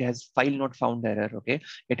saw it has file not found error. Okay,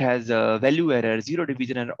 it has value error, 0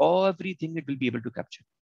 division error, everything it will be able to capture.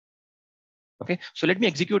 Okay, so let me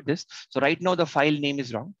execute this. So right now the file name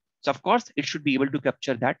is wrong. So of course it should be able to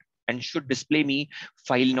capture that and should display me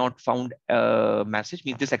file not found message,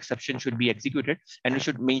 means this exception should be executed, and it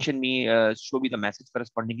should mention me, show me the message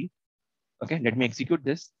correspondingly. Okay, let me execute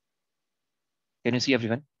this. Can you see,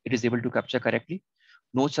 everyone? It is able to capture correctly.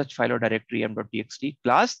 no such file or directory m.txt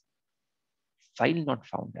class file not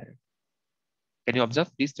found error. Can you observe?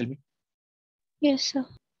 Please tell me. Yes, sir.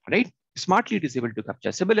 Right? Smartly it is able to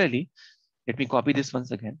capture. Similarly, let me copy this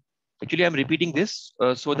once again. Actually, I'm repeating this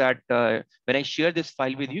so that when I share this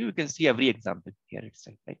file with you, you can see every example here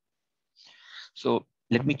itself, right? So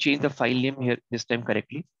let me change the file name here this time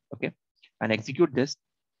correctly, okay? And execute this,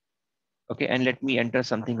 okay? And let me enter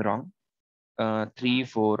something wrong,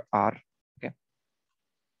 34R, okay?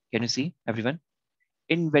 Can you see, everyone?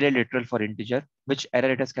 Invalid literal for integer. Which error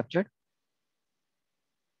it has captured?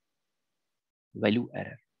 Value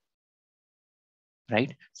error,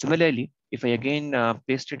 right? Similarly, if I again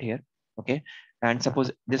paste it here, okay? And suppose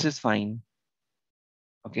this is fine,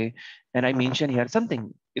 okay? And I mention here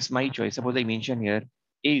something, it's my choice. Suppose I mention here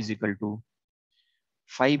a is equal to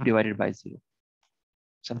 5 divided by 0,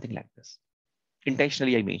 something like this.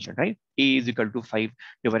 Intentionally I mentioned, right? A is equal to 5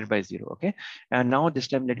 divided by 0, okay? And now this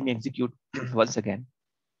time let me execute once again.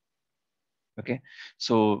 Okay,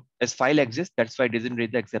 so as file exists, that's why it doesn't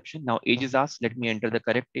raise the exception. Now age is asked, let me enter the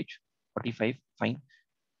correct age, 45, fine.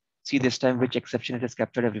 See this time which exception it has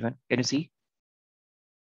captured, everyone. Can you see?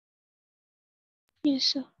 Yes,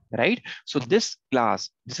 sir. Right? So this class,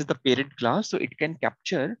 this is the parent class, so it can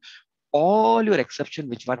capture all your exception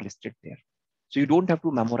which were listed there. So you don't have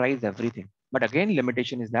to memorize everything. But again,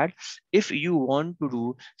 limitation is that if you want to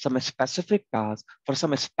do some specific task for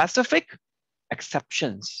some specific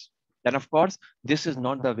exceptions, then of course, this is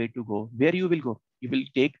not the way to go. Where you will go? You will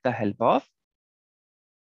take the help of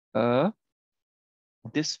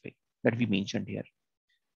this way that we mentioned here,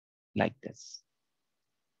 like this.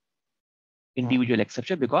 Individual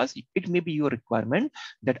exception, because it may be your requirement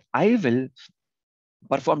that I will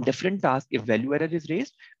perform different tasks if value error is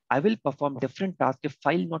raised. I will perform different tasks if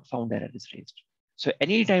file not found error is raised. So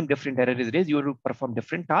anytime different error is raised, you have to perform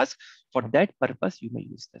different tasks. For that purpose, you may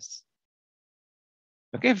use this.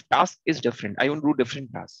 Okay, if task is different, I want to do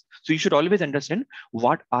different tasks. So you should always understand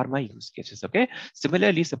what are my use cases. Okay.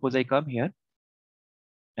 Similarly, suppose I come here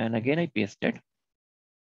and again I paste it.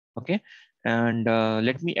 Okay. And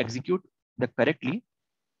let me execute the correctly.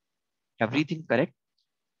 Everything correct.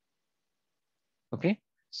 Okay.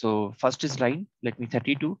 So first is line. Let me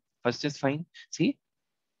 32. First is fine. See.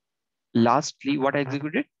 Lastly, what I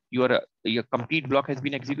executed? Your complete block has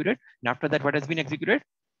been executed. And after that, what has been executed?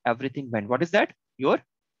 Everything went. What is that? Your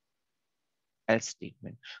else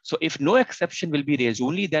statement. So if no exception will be raised,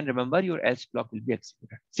 only then remember your else block will be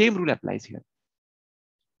executed. Same rule applies here.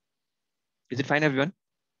 Is it fine, everyone?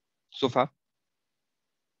 So far?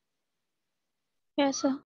 Yes,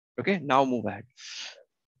 sir. Okay, now move ahead.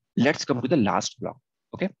 Let's come to the last block.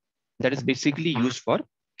 Okay, that is basically used for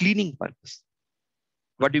cleaning purpose.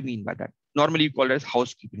 What do you mean by that? Normally you call it as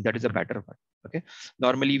housekeeping. That is a better word. Okay,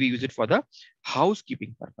 normally we use it for the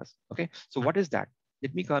housekeeping purpose. Okay, so what is that?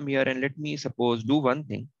 Let me come here and let me suppose do one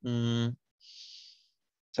thing.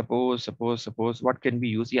 Suppose what can we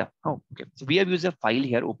use? Yeah. Oh, okay. So we have used a file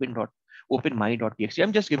here, openmy.txt.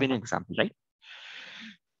 I'm just giving an example, right?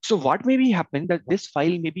 So what may be happen that this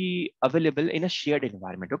file may be available in a shared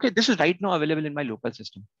environment. Okay, this is right now available in my local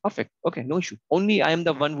system. Perfect. Okay, no issue. Only I am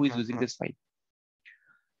the one who is using this file.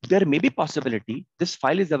 There may be possibility this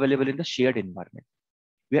file is available in the shared environment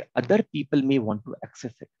where other people may want to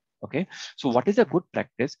access it. Okay, so what is a good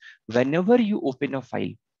practice? Whenever you open a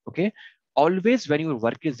file, okay, always when your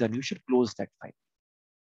work is done, you should close that file.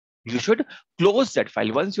 You should close that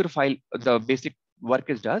file. Once your file, the basic work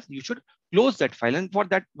is done, you should close that file. And for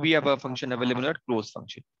that, we have a function available at close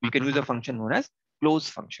function. We can use a function known as close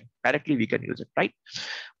function. Directly, we can use it, right?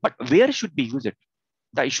 But where should we use it?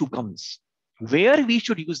 The issue comes. Where we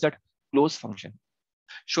should use that close function?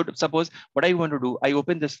 Should suppose what I want to do, I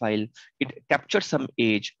open this file, it captures some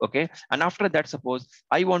age, okay? And after that, suppose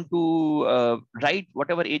I want to write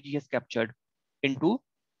whatever age he has captured into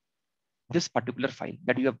this particular file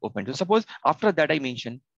that you have opened. So suppose after that I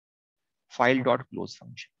mention file.close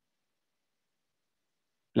function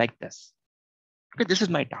like this. Okay, this is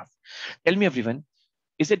my task. Tell me everyone,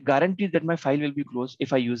 is it guaranteed that my file will be closed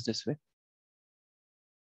if I use this way?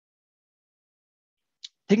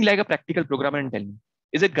 Think like a practical programmer and tell me,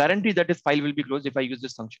 is it guaranteed that this file will be closed if I use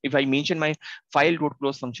this function? If I mention my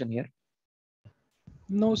file.close function here?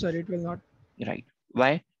 No, sir, it will not. Right.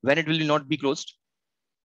 Why? When it will not be closed?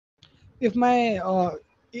 If my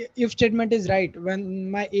if statement is right, when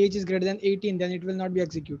my age is greater than 18, then it will not be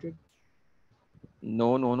executed.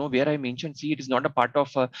 No. Where I mentioned, see, it is not a part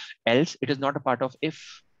of else. It is not a part of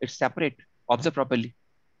if. It's separate. Observe properly.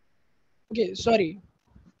 Okay, sorry.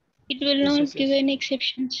 It will Yes, not yes, give yes. any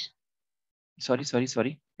exceptions.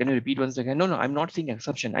 Sorry. Can you repeat once again? No, I'm not saying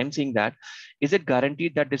exception. I'm saying that, is it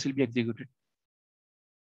guaranteed that this will be executed?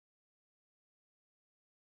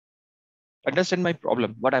 Understand my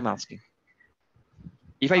problem, what I'm asking.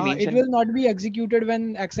 If I mention, it will not be executed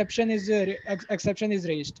when exception is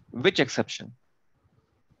raised. Which exception?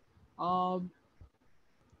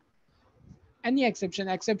 Any exception.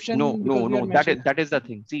 No. That is the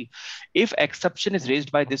thing. See, if exception is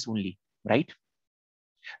raised by this only, right?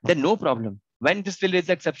 Then no problem. When this will raise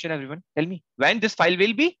the exception, everyone, tell me. When this file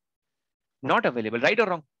will be not available, right or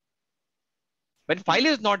wrong? When file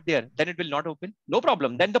is not there, then it will not open. No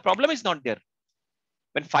problem. Then the problem is not there.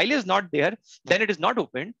 When file is not there, then it is not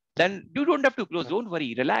open. Then you don't have to close. Don't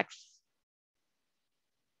worry. Relax.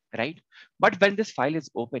 Right? But when this file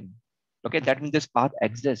is open, okay, that means this path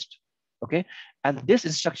exists. Okay, and this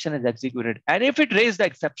instruction is executed. And if it raises the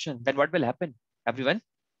exception, then what will happen? Everyone,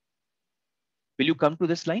 will you come to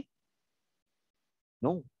this line?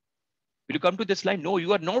 No. Will you come to this line? No,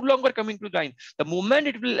 you are no longer coming to the line. The moment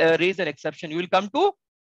it will raise an exception, you will come to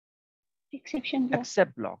exception block.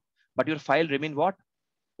 Except block. But your file remain what?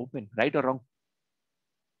 Open, right or wrong?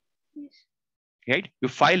 Yes. Right? Your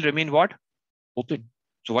file remain what? Open.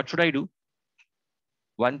 So what should I do?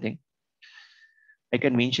 One thing, I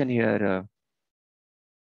can mention here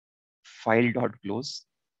file.close.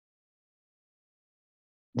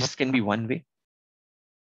 This can be one way.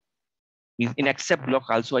 In except block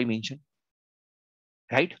also I mentioned,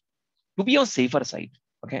 right? To be on safer side,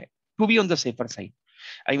 okay? To be on the safer side,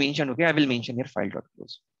 I mentioned, okay, I will mention here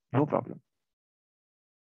file.close. No problem.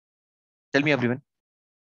 Tell me everyone.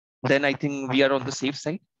 Then I think we are on the safe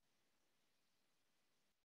side.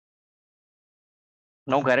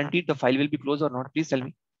 Now guaranteed the file will be closed or not? Please tell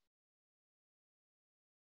me.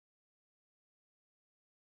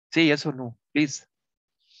 Say yes or no, please.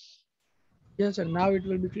 Yes, sir. Now it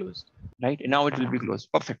will be closed. Right, now it will be closed.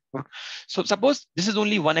 Perfect. So suppose this is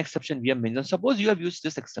only one exception we have mentioned. Suppose you have used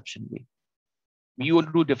this exception way. You want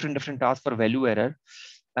to do different tasks for value error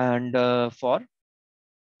and for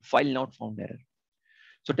file not found error.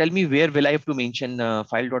 So tell me, where will I have to mention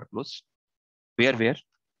file.close? Where?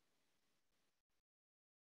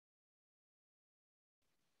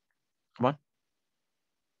 Come on.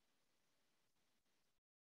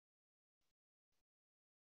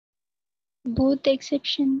 Both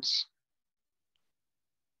exceptions.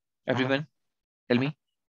 Everyone, tell me.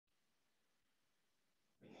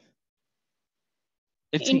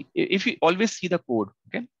 If you always see the code,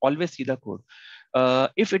 okay, always see the code.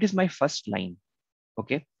 If it is my first line,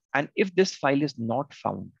 okay, and if this file is not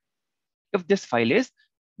found,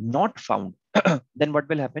 then what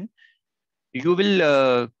will happen? You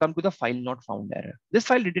will come to the file not found error. This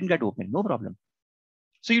file didn't get open, no problem.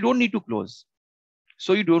 So you don't need to close.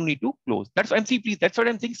 That's what I'm saying. Please, that's what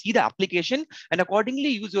I'm saying. See the application and accordingly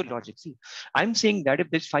use your logic. See, I'm saying that if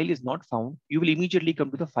this file is not found, you will immediately come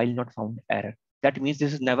to the file not found error. That means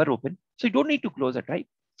this is never open. So you don't need to close it, right?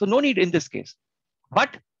 So no need in this case.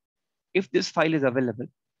 But if this file is available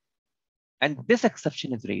and this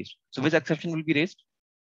exception is raised, so which exception will be raised?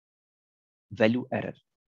 Value error.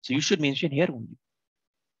 So you should mention here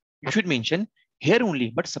only.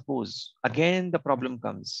 But suppose again the problem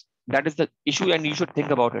comes. That is the issue, and you should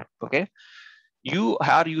think about it. Okay, you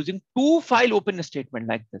are using two file open statement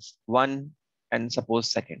like this, one and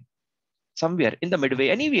suppose second, somewhere in the midway,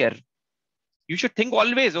 anywhere. You should think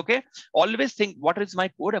always. Okay, always think what is my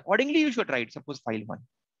code. Accordingly, you should write. Suppose file one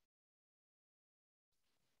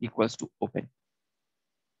equals to open.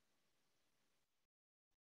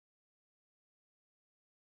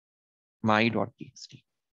 My.txt.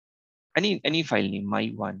 Any file name, my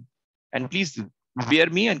one, and please bear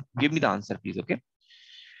me and give me the answer, please. Okay,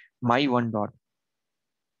 my one.txt.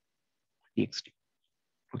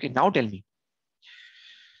 Okay, now tell me,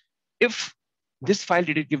 if this file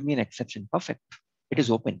didn't give me an exception, perfect. It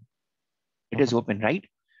is open, right?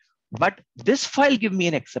 But this file give me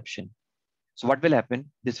an exception. So what will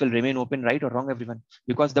happen? This will remain open, right or wrong, everyone?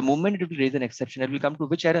 Because the moment it will raise an exception, it will come to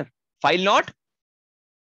which error? File not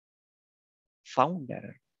found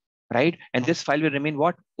error, right? And this file will remain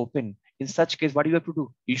what? Open. In such case, what do you have to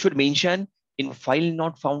do? You should mention in file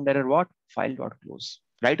not found error what? File.close,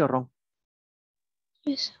 right or wrong?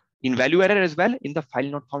 Yes. In value error as well, in the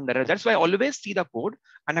file not found error. That's why I always see the code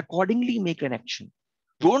and accordingly make an action.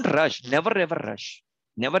 Don't rush, never ever rush.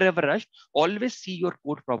 Always see your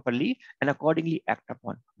code properly and accordingly act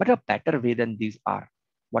upon. But a better way than these are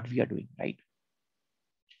what we are doing, right?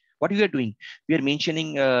 What we are doing, we are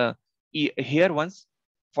mentioning here once,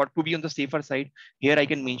 for to be on the safer side, here I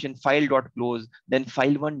can mention file.close, then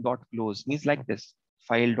file1.close, means like this,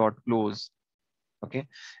 file.close, Okay.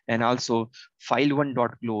 And also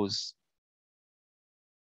file1.close.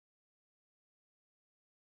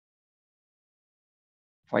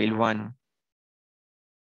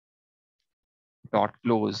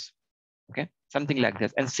 File1.close. Okay. Something like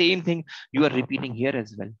this. And same thing you are repeating here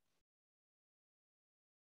as well.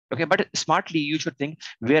 Okay. But smartly, you should think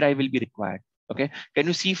where I will be required. Okay. Can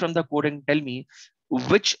you see from the code and tell me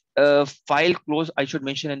which file close I should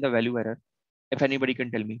mention in the value error? If anybody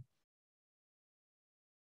can tell me.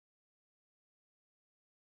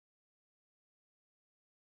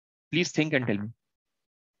 Please think and tell me.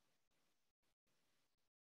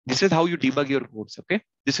 This is how you debug your codes. Okay.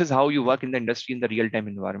 This is how you work in the industry in the real-time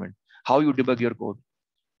environment. How you debug your code.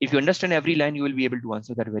 If you understand every line, you will be able to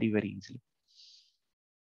answer that very, very easily.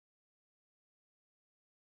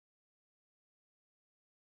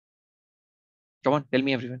 Come on, tell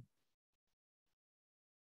me everyone.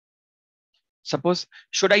 Suppose,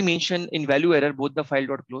 should I mention in value error both the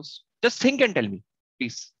file.close? Just think and tell me,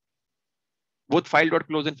 please. Both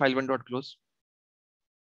file.close and file1.close.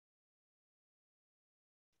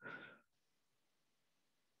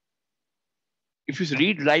 If you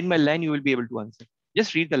read line by line, you will be able to answer.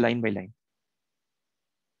 Just read the line by line.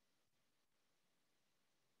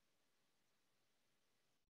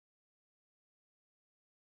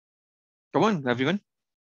 Come on, everyone.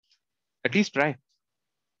 At least try.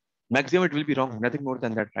 Maximum it will be wrong. Nothing more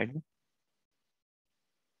than that, right?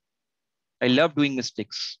 I love doing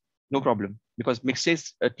mistakes. No problem. Because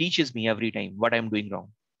mistakes teaches me every time what I'm doing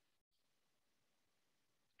wrong.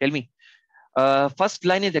 Tell me. First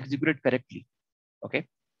line is executed correctly. Okay.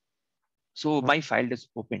 So my file is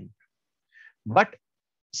opened. But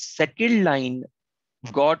second line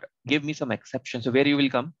give me some exception. So where you will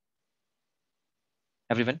come?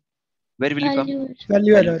 Everyone? Where will you come?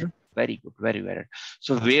 Value error. Very good. Very error.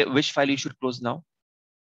 So which file you should close now?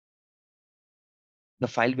 The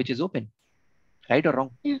file which is open. Right or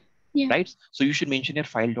wrong? Yeah. Yeah. Right? So you should mention your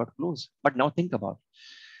file.close. But now think about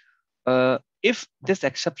if this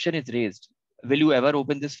exception is raised, will you ever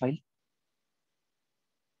open this file?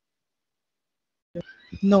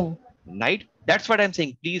 No. Right? That's what I'm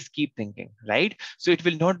saying. Please keep thinking, right? So it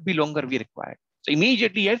will not be longer be required. So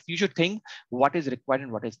immediately, yes, you should think what is required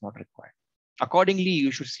and what is not required. Accordingly,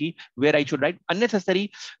 you should see where I should write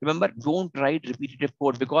unnecessary. Remember, don't write repetitive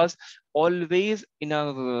code because always in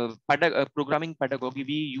a programming pedagogy,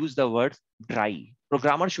 we use the word dry.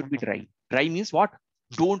 Programmer should be dry. Dry means what?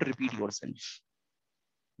 Don't repeat yourself.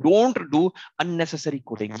 Don't do unnecessary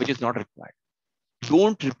coding, which is not required.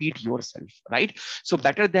 Don't repeat yourself, right? So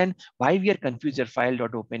better than why we are confused here,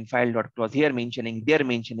 file.open, file.close, here mentioning, there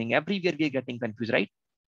mentioning, everywhere we are getting confused, right?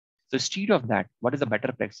 So instead of that, what is a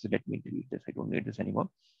better practice? Let me delete this. I don't need this anymore.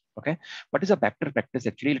 Okay. What is a better practice?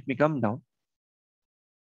 Actually, let me come down.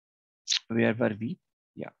 Where were we?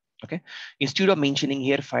 Yeah. Okay. Instead of mentioning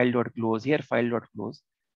here file.close, here file.close,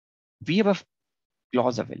 we have a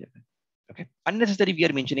clause available. Okay. Unnecessary, we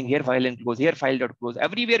are mentioning here file and close, here file.close,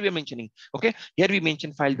 everywhere we are mentioning. Okay. Here we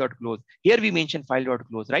mention file.close, here we mention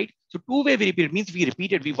file.close, right? So two-way we repeat means we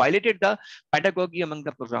repeated, we violated the pedagogy among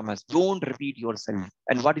the programmers. Don't repeat yourself.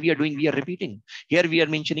 And what we are doing, we are repeating. Here we are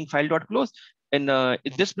mentioning file.close in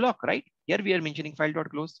this block, right? Here we are mentioning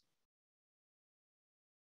file.close.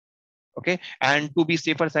 Okay. And to be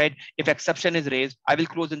safer side, if exception is raised, I will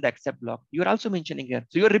close in the except block. You are also mentioning here.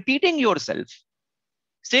 So you're repeating yourself.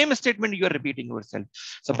 Same statement you are repeating yourself.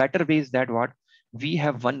 So better way is that what? We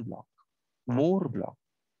have one block, more block.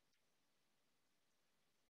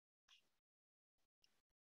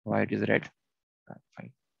 Why it is red?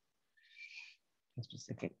 Fine. Just a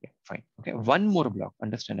second. Yeah, fine. Okay. One more block.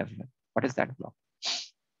 Understand everyone. What is that block?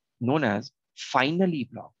 Known as finally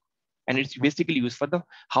block. And it's basically used for the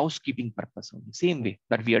housekeeping purpose only. Same way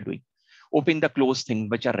that we are doing. Open the close thing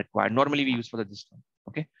which are required. Normally we use for this one.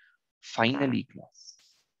 Okay. Finally clause.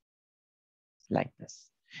 Like this.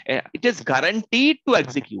 It is guaranteed to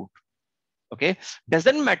execute. Okay.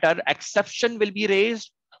 Doesn't matter. Exception will be raised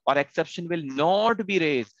or exception will not be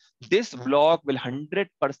raised. This block will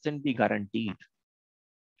 100% be guaranteed.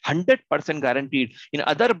 100% guaranteed. In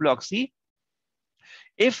other blocks, see,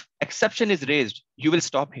 if exception is raised, you will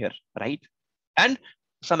stop here, right? And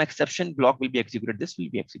some exception block will be executed. This will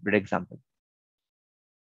be executed. Example,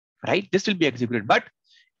 right? This will be executed. But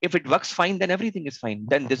if it works fine, then everything is fine.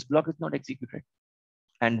 Then this block is not executed.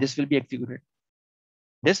 And this will be executed.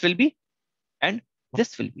 This will be, and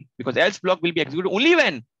this will be, because else block will be executed only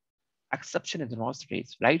when exception is not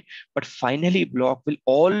raised, right? But finally block will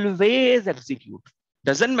always execute.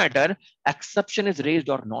 Doesn't matter exception is raised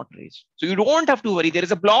or not raised. So you don't have to worry. There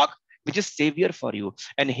is a block which is savior for you.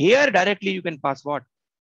 And here directly you can pass what?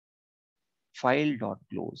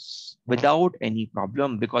 file.close without any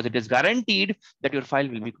problem, because it is guaranteed that your file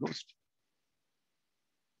will be closed.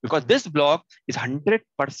 Because this block is 100%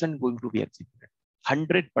 going to be executed.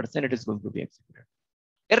 100% it is going to be executed.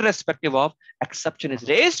 Irrespective of exception is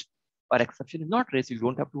raised or exception is not raised, you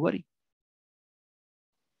don't have to worry.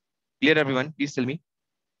 Clear, everyone? Please tell me.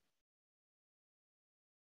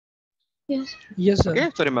 Yes. Yes, sir. Okay,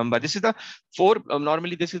 so remember, this is the four.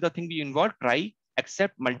 Normally, this is the thing we involve: try,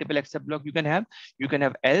 except, multiple except block. You can have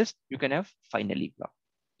else, you can have finally block.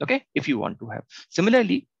 Okay, if you want to have.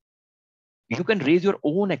 Similarly, you can raise your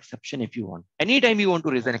own exception if you want. Anytime you want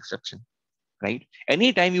to raise an exception, right?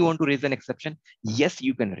 Anytime you want to raise an exception, yes,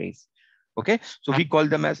 you can raise. Okay, so we call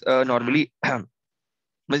them as normally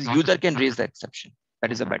user can raise the exception.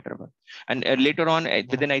 That is a better one. And later on,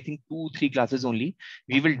 within I think 2-3 classes only,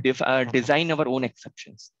 we will design our own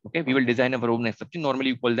exceptions. Okay, we will design our own exception. Normally,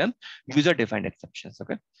 you call them user-defined exceptions.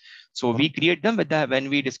 Okay, so we create them with when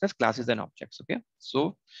we discuss classes and objects. Okay,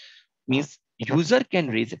 so means user can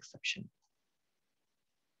raise exception.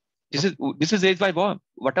 This is raised by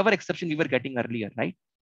whatever exception we were getting earlier, right?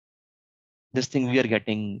 This thing we are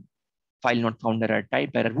getting file not found error, type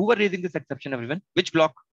error. Who were raising this exception, everyone? Which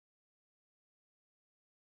block?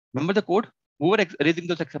 Remember the code? Who were raising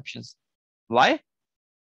those exceptions? Why?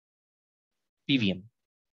 PVM.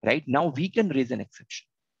 Right? Now we can raise an exception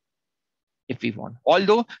if we want.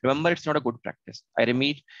 Although, remember, it's not a good practice. I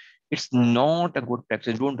repeat, it's not a good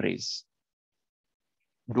practice. Don't raise.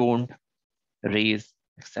 Don't raise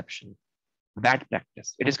exception. Bad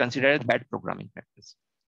practice. It is considered as bad programming practice.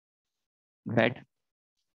 Bad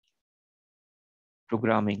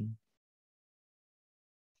programming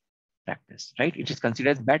practice, right? It is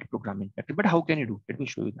considered as bad programming practice. But how can you do? Let me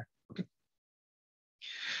show you that. Okay.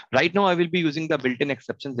 Right now, I will be using the built-in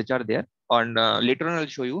exceptions which are there. And later on, I'll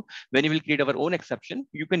show you when you will create our own exception,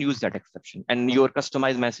 you can use that exception. And your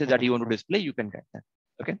customized message that you want to display, you can get that.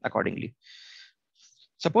 Okay, accordingly.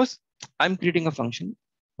 Suppose I'm creating a function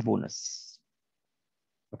bonus.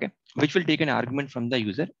 Okay, which will take an argument from the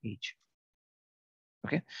user age.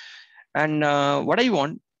 Okay, and what I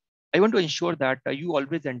want to ensure that you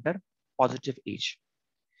always enter positive age.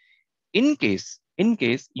 In case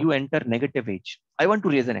you enter negative age, I want to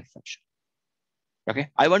raise an exception. Okay,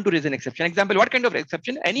 I want to raise an exception. Example, what kind of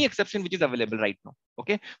exception? Any exception which is available right now.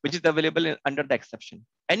 Okay, which is available under the exception.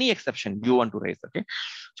 Any exception you want to raise. Okay,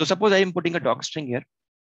 so suppose I am putting a doc string here.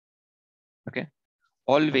 Okay,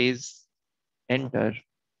 always enter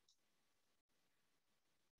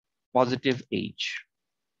positive age.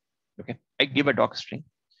 Okay, I give a doc string,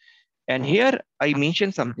 and here I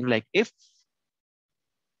mention something like if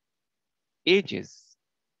age is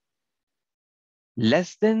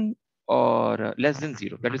less than or less than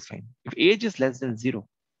 0, that is fine. If age is less than 0,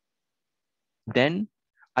 then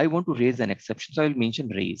I want to raise an exception. So I will mention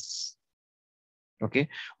raise. Okay,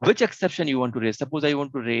 which exception you want to raise? Suppose I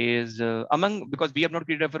want to raise because we have not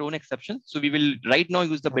created our own exception. So we will right now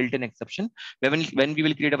use the built-in exception. When we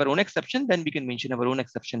will create our own exception, then we can mention our own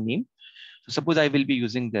exception name. So suppose I will be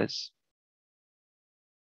using this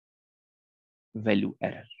value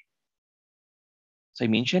error. So I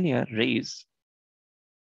mention here raise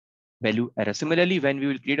value error. Similarly, when we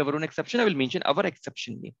will create our own exception, I will mention our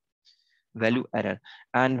exception name, value error.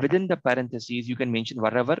 And within the parentheses, you can mention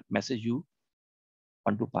whatever message you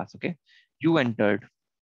want to pass. Okay, you entered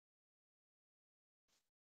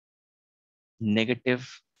negative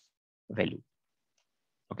value.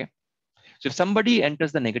 Okay, so if somebody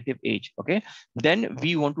enters the negative age, okay, then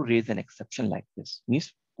we want to raise an exception like this.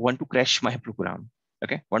 Means want to crash my program.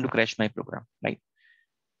 Okay, want to crash my program, right?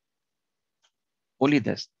 Only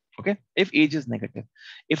this. Okay, if age is negative.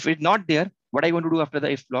 If it's not there, what I want to do after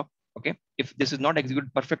the if block, okay, if this is not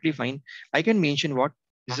executed perfectly fine, I can mention what?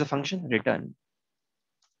 This is a function return.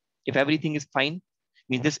 If everything is fine,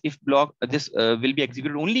 means this if block, this will be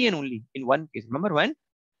executed only and only in one case. Remember when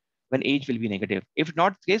age will be negative. If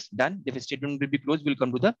not case, done. If a statement will be closed, will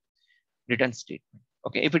come to the return statement.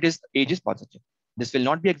 Okay, if it is age is positive, this will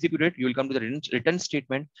not be executed. You will come to the return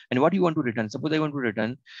statement. And what you want to return? Suppose I want to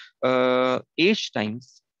return age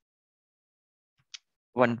times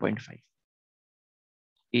 1.5.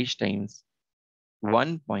 Age times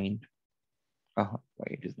 1.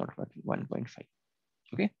 It is not 1.5.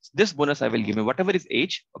 Okay, so this bonus I will give him whatever is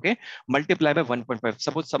age. Okay, multiply by 1.5.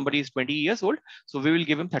 Suppose somebody is 20 years old, so we will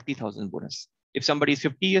give him 30,000 bonus. If somebody is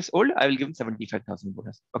 50 years old, I will give him 75,000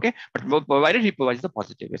 bonus. Okay, but provided he provides the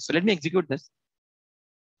positive. So let me execute this.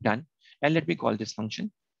 Done, and let me call this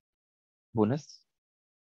function bonus.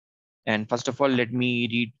 And first of all, let me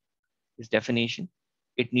read this definition.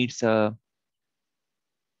 It needs a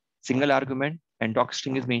single argument and doc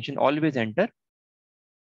string is mentioned, always enter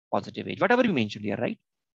positive age. Whatever you mentioned here, right?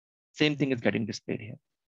 Same thing is getting displayed here.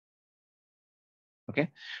 Okay.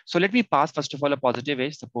 So let me pass first of all a positive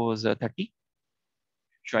age, suppose 30.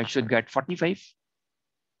 So I should get 45.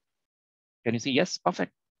 Can you see? Yes,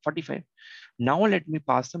 perfect. 45. Now let me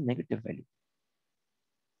pass some negative value.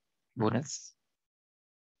 Bonus.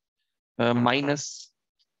 Minus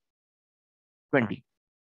 20.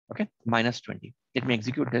 Okay, minus 20. Let me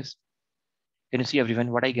execute this. Can you see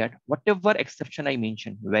everyone what I get? Whatever exception I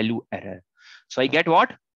mentioned, value error. So I get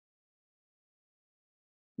what?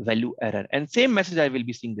 Value error. And same message I will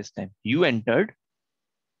be seeing this time. You entered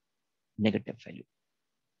negative value.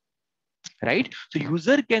 Right? So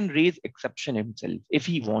user can raise exception himself if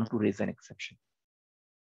he want to raise an exception.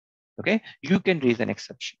 Okay, you can raise an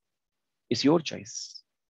exception. It's your choice.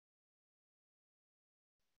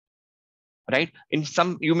 Right? In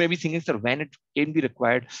some, you may be thinking, sir, when it can be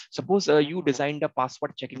required. Suppose you designed a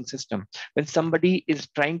password checking system. When somebody is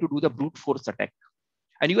trying to do the brute force attack,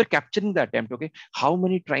 and you are capturing the attempt, okay, how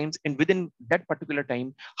many times, and within that particular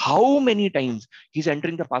time, how many times he's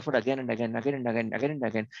entering the password again and again, again and again, again and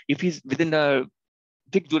again. If he's within a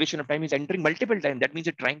fixed duration of time, he's entering multiple times. That means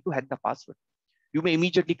you're trying to hack the password. You may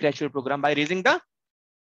immediately crash your program by raising the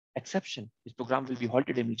exception. This program will be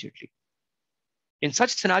halted immediately. In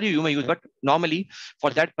such scenario, you may use, but normally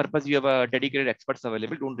for that purpose, you have a dedicated experts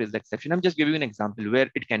available. Don't raise the exception. I'm just giving you an example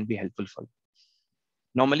where it can be helpful for you.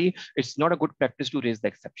 Normally, it's not a good practice to raise the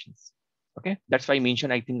exceptions. Okay, that's why I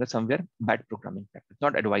mentioned, I think somewhere bad programming practice.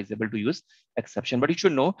 Not advisable to use exception, but you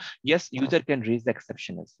should know, yes, user can raise the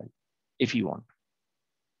exception as well if you want.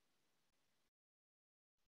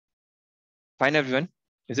 Fine, everyone.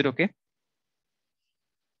 Is it okay?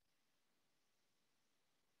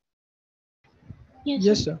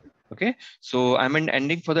 Yes, sir. Okay, so I'm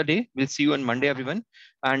ending for the day. We'll see you on Monday, everyone.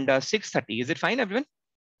 And 6:30. Is it fine, everyone?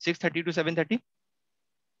 6:30 to 7:30.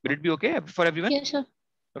 Will it be okay for everyone? Yes, sir.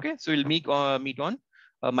 Okay, so we'll meet on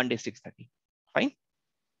Monday 6:30. Fine.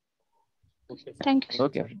 Thank you.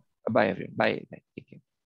 Okay. Bye, everyone. Bye. Take care.